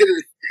particular,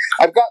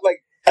 I've got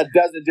like a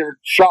dozen different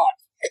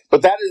shots,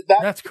 but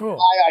that's cool.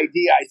 My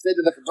idea. I said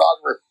to the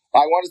photographer,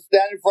 I want to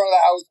stand in front of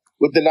the house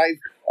with the knife,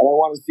 and I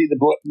want to see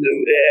the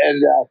and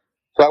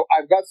so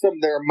I've got some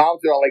that are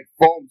mounted on like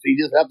foam, so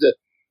you just have to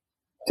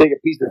take a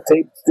piece of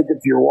tape, stick it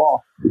to your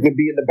wall. You can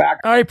be in the back.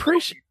 I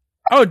appreciate.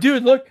 Oh,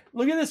 dude, look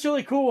at this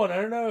really cool one. I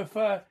don't know if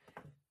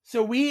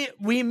so me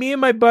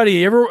and my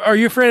buddy. Are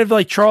you a fan of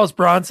like Charles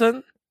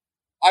Bronson?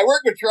 I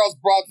worked with Charles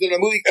Bronson in a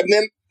movie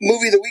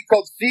of the week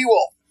called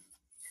Seawolf.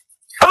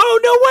 Oh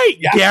no, wait,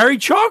 yeah. Gary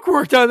Chalk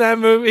worked on that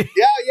movie.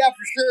 Yeah,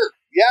 for sure.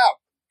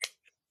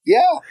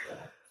 Yeah.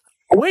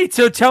 Wait,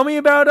 so tell me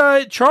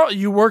about Charles.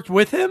 You worked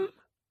with him?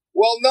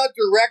 Well, not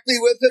directly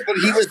with him, but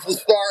he was the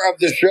star of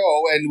the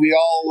show, and we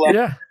all.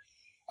 Yeah.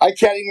 I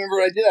can't even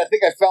remember what I did. I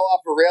think I fell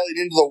off a railing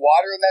into the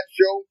water in that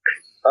show.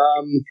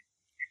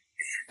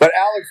 But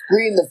Alex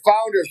Green, the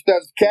founder of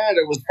Stunts Canada,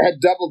 had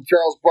doubled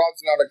Charles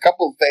Bronson on a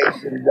couple of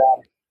things, and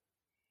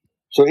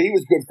so he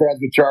was good friends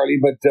with Charlie.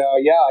 But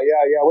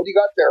yeah. What do you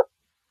got there?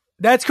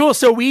 That's cool.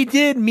 So we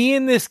did. Me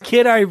and this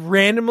kid I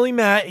randomly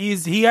met.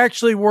 He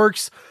actually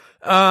works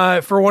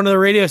for one of the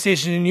radio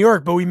stations in New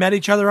York, but we met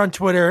each other on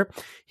Twitter.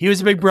 He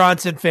was a big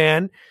Bronson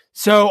fan,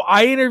 so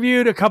I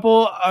interviewed a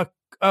couple.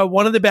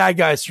 One of the bad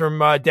guys from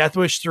Death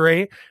Wish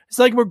 3. It's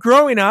like we're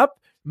growing up.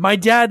 My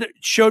dad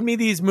showed me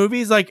these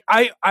movies. Like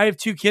I have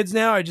 2 kids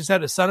now. I just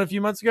had a son a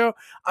few months ago.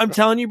 I'm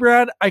telling you,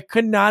 Brad, I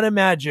could not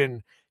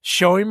imagine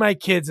showing my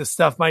kids the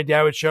stuff my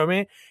dad would show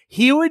me.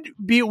 We'd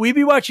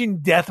be watching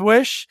Death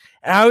Wish,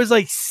 and I was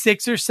like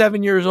 6 or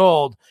 7 years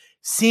old,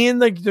 seeing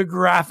the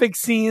graphic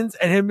scenes,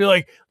 and him be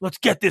like, "Let's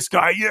get this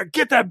guy. Yeah,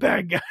 get that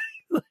bad guy."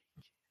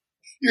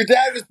 Your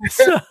dad was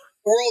prepared for the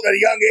world at a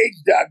young age,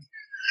 Doug.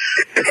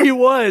 He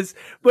was,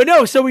 but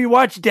no. So we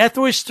watched Death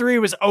Wish 3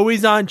 was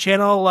always on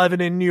Channel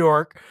 11 in New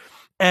York.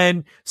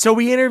 And so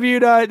we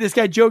interviewed this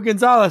guy, Joe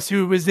Gonzalez,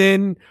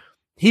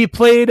 he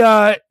played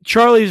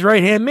Charlie's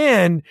right-hand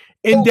man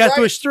in Death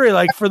Wish 3,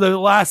 like for the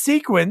last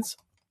sequence.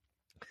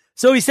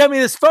 So he sent me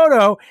this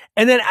photo.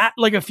 And then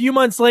like a few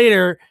months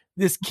later,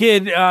 this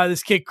kid,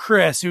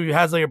 Chris, who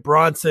has like a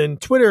Bronson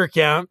Twitter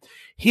account,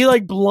 he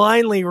like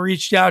blindly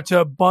reached out to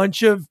a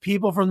bunch of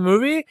people from the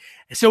movie.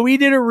 So we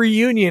did a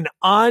reunion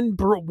on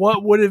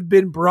what would have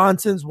been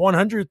Bronson's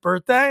 100th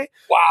birthday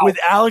with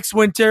Alex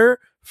Winter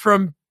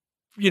from,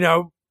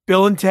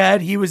 Bill and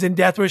Ted. He was in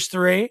Death Wish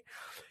 3.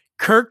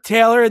 Kirk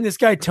Taylor and this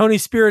guy, Tony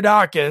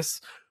Spiridakis,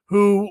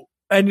 who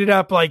ended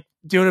up like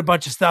doing a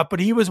bunch of stuff, but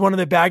he was one of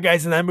the bad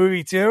guys in that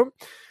movie too.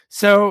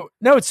 So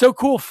no, it's so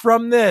cool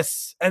from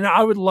this. And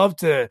I would love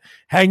to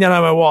hang that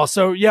on my wall.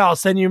 So yeah, I'll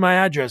send you my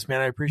address, man.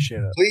 I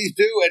appreciate it. Please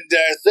do. And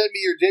send me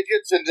your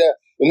digits. And the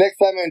next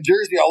time I'm in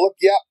Jersey, I'll look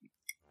you up.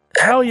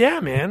 Hell yeah,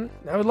 man.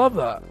 I would love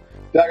that.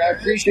 Doug, I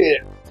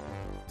appreciate it.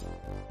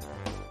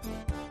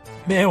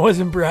 Man,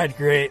 wasn't Brad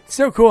great?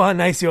 So cool how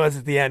nice he was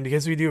at the end,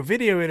 because we do a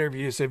video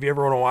interview. So if you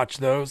ever want to watch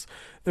those,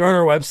 they're on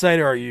our website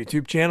or our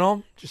YouTube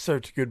channel. Just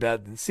search Good,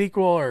 Bad, and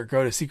Sequel, or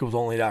go to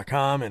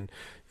sequelsonly.com and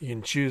you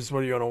can choose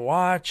what you want to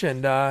watch.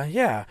 And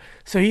yeah,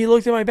 so he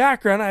looked at my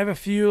background. I have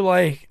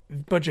a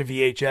bunch of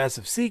VHS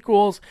of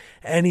sequels,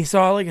 and he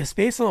saw like a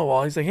space on the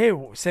wall. He's like, "Hey,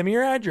 send me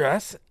your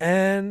address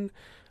and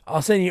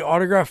I'll send you an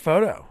autographed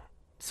photo."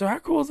 So how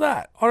cool is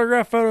that?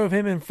 Autographed photo of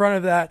him in front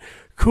of that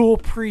cool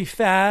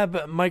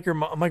prefab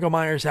Michael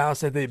Myers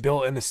house that they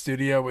built in the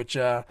studio, which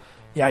I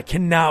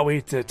cannot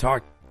wait to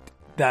talk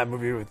that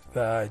movie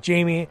with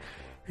Jamie.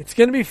 It's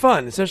going to be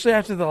fun, especially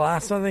after the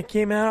last one that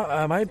came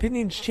out. My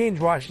opinion's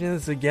changed watching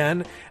this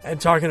again and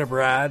talking to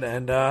Brad.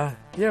 And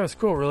it was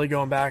cool really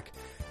going back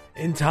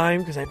in time,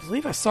 because I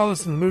believe I saw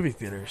this in the movie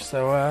theater.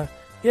 So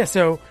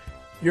so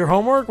your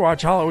homework,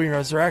 watch Halloween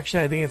Resurrection.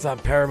 I think it's on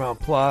Paramount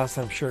Plus.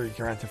 I'm sure you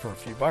can rent it for a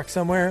few bucks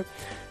somewhere.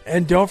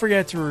 And don't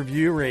forget to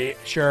review, rate,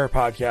 share our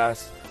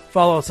podcast.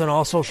 Follow us on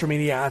all social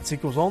media at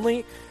Sequels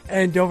Only.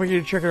 And don't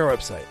forget to check out our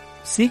website,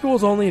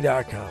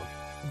 sequelsonly.com.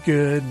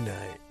 Good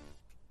night.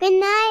 Good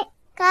night,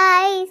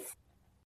 guys.